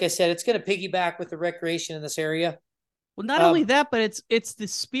 And like I said, it's going to piggyback with the recreation in this area. Well, not only that, but it's the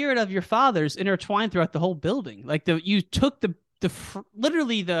spirit of your fathers intertwined throughout the whole building. Like you took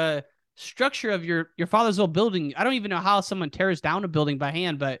literally the structure of your father's old building. I don't even know how someone tears down a building by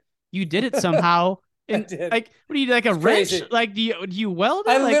hand, but you did it somehow. And what do you do? Like a wrench? Crazy. Like do you weld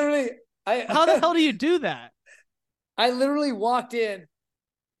it? How the hell do you do that? I literally walked in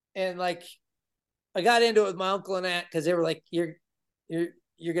and I got into it with my uncle and aunt because they were like,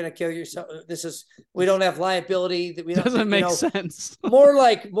 you're going to kill yourself. We don't have liability. That we don't, doesn't make sense. more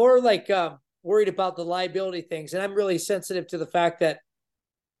like worried about the liability things. And I'm really sensitive to the fact that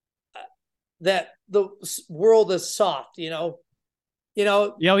the world is soft, Everybody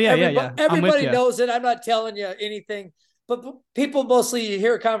knows it. I'm not telling you anything, but people mostly, you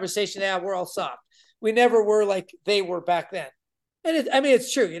hear a conversation. Yeah, we're all soft. We never were like they were back then. And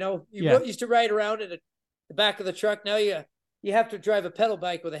it's true. You used to ride around in the back of the truck. Now you have to drive a pedal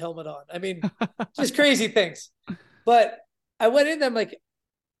bike with a helmet on. I mean, just crazy things. But I went in there, I'm like,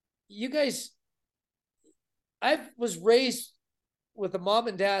 you guys, I was raised with a mom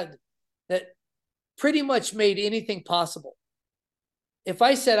and dad that pretty much made anything possible. If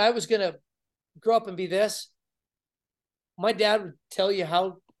I said I was going to grow up and be this, my dad would tell you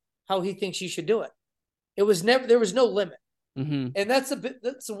how he thinks you should do it. There was no limit. And that's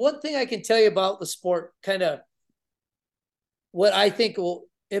the one thing I can tell you about the sport, kind of what I think will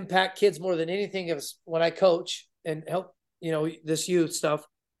impact kids more than anything is when I coach and help, this youth stuff,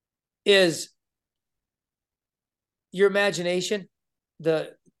 is your imagination,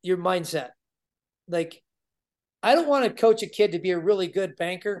 your mindset. Like, I don't want to coach a kid to be a really good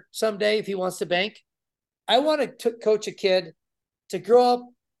banker someday if he wants to bank. I want to coach a kid to grow up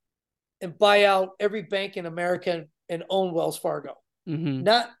and buy out every bank in America and own Wells Fargo.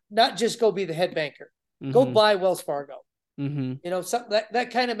 Not just go be the head banker. Go buy Wells Fargo. Something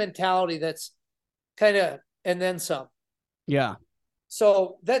that kind of mentality, that's kind of, and then some. Yeah.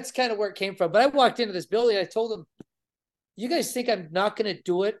 So that's kind of where it came from. But I walked into this building. I told them, you guys think I'm not going to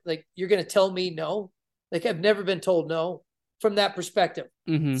do it? Like, you're going to tell me no? Like, I've never been told no from that perspective.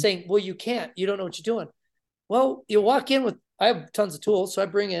 Saying, well, you can't. You don't know what you're doing. Well, you walk in with, I have tons of tools. So I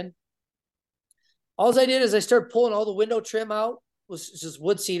bring in. All I did is I started pulling all the window trim out. It was just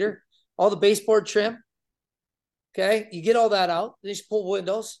wood cedar. All the baseboard trim. Okay. You get all that out. Then you just pull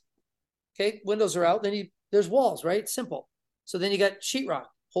windows. Okay. Windows are out. Then there's walls, right? Simple. So then you got sheetrock.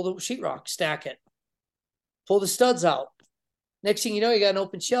 Pull the sheetrock, stack it. Pull the studs out. Next thing you know, you got an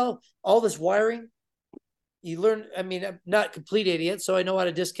open shell. All this wiring. You learn, I mean, I'm not a complete idiot, so I know how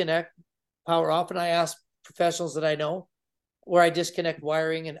to disconnect, power off, and I ask professionals that I know where I disconnect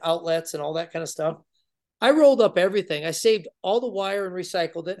wiring and outlets and all that kind of stuff. I rolled up everything. I saved all the wire and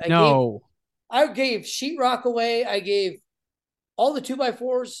recycled it. I gave sheetrock away. I gave all the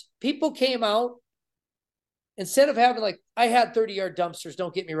 2x4s. People came out. Instead of having, like, I had 30-yard dumpsters,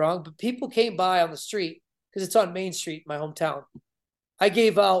 don't get me wrong, but people came by on the street because it's on Main Street, my hometown. I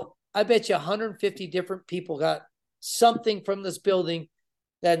gave out, I bet you 150 different people got something from this building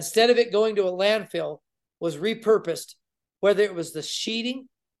that instead of it going to a landfill was repurposed, whether it was the sheeting,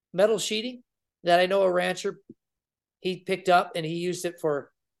 metal sheeting that I know a rancher, he picked up and he used it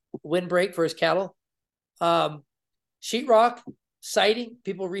for windbreak for his cattle. Sheetrock, siding,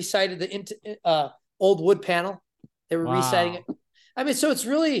 people recited the old wood panel. They were reciting it. I mean, so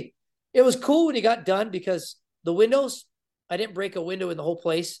it was cool when it got done because the windows, I didn't break a window in the whole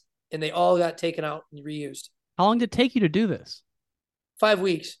place and they all got taken out and reused. How long did it take you to do this? 5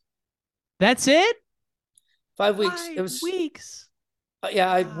 weeks. That's it? 5 weeks. 5 weeks.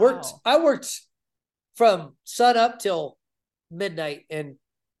 Yeah, I worked from sun up till midnight and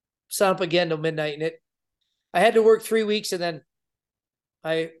sun up again till midnight. And I had to work 3 weeks and then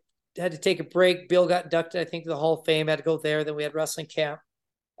I had to take a break. Bill got inducted, I think, to the Hall of Fame. I had to go there. Then we had wrestling camp.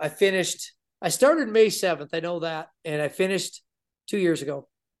 I started May 7th. I know that. And I finished 2 years ago.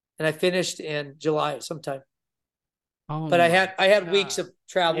 And I finished in July sometime. But I had weeks of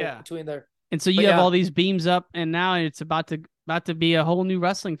travel between there. And so you have all these beams up and now it's about to be a whole new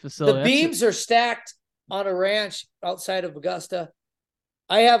wrestling facility. The beams are stacked on a ranch outside of Augusta.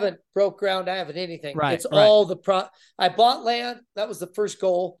 I haven't broke ground. I haven't anything. It's all I bought land. That was the first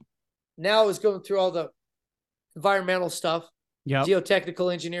goal. Now is going through all the environmental stuff,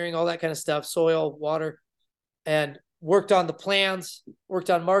 geotechnical engineering, all that kind of stuff, soil, water, and worked on the plans, worked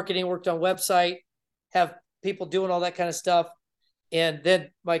on marketing, worked on website, have people doing all that kind of stuff. And then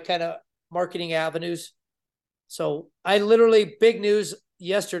my kind of marketing avenues. So I big news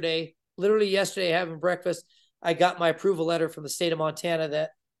yesterday, having breakfast, I got my approval letter from the state of Montana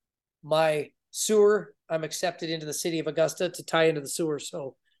that my sewer, I'm accepted into the city of Augusta to tie into the sewer.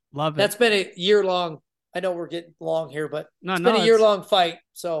 So love it. That's been a year-long. I know we're getting long here, but it's been a year-long fight.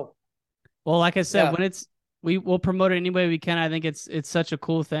 So, well, like I said, when we'll promote it any way we can. I think it's such a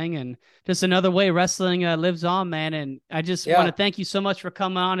cool thing and just another way wrestling lives on, man. And I just want to thank you so much for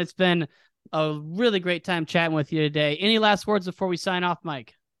coming on. It's been a really great time chatting with you today. Any last words before we sign off,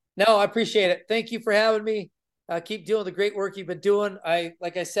 Mike? No, I appreciate it. Thank you for having me. Keep doing the great work you've been doing.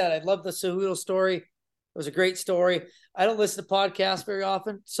 Like I said, I love the Cejudo story. It was a great story. I don't listen to podcasts very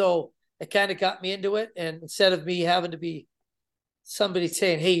often, so it kind of got me into it. And instead of me having to be somebody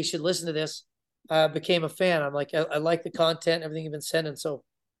saying, hey, you should listen to this, I became a fan. I'm like, I like the content, everything you've been sending. So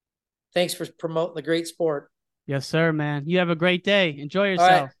thanks for promoting the great sport. Yes, sir, man. You have a great day. Enjoy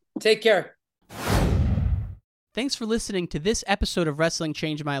yourself. All right. Take care. Thanks for listening to this episode of Wrestling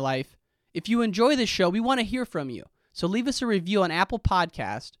Changed My Life. If you enjoy this show, we want to hear from you. So leave us a review on Apple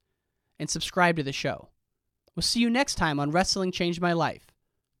Podcast and subscribe to the show. We'll see you next time on Wrestling Changed My Life.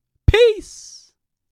 Peace!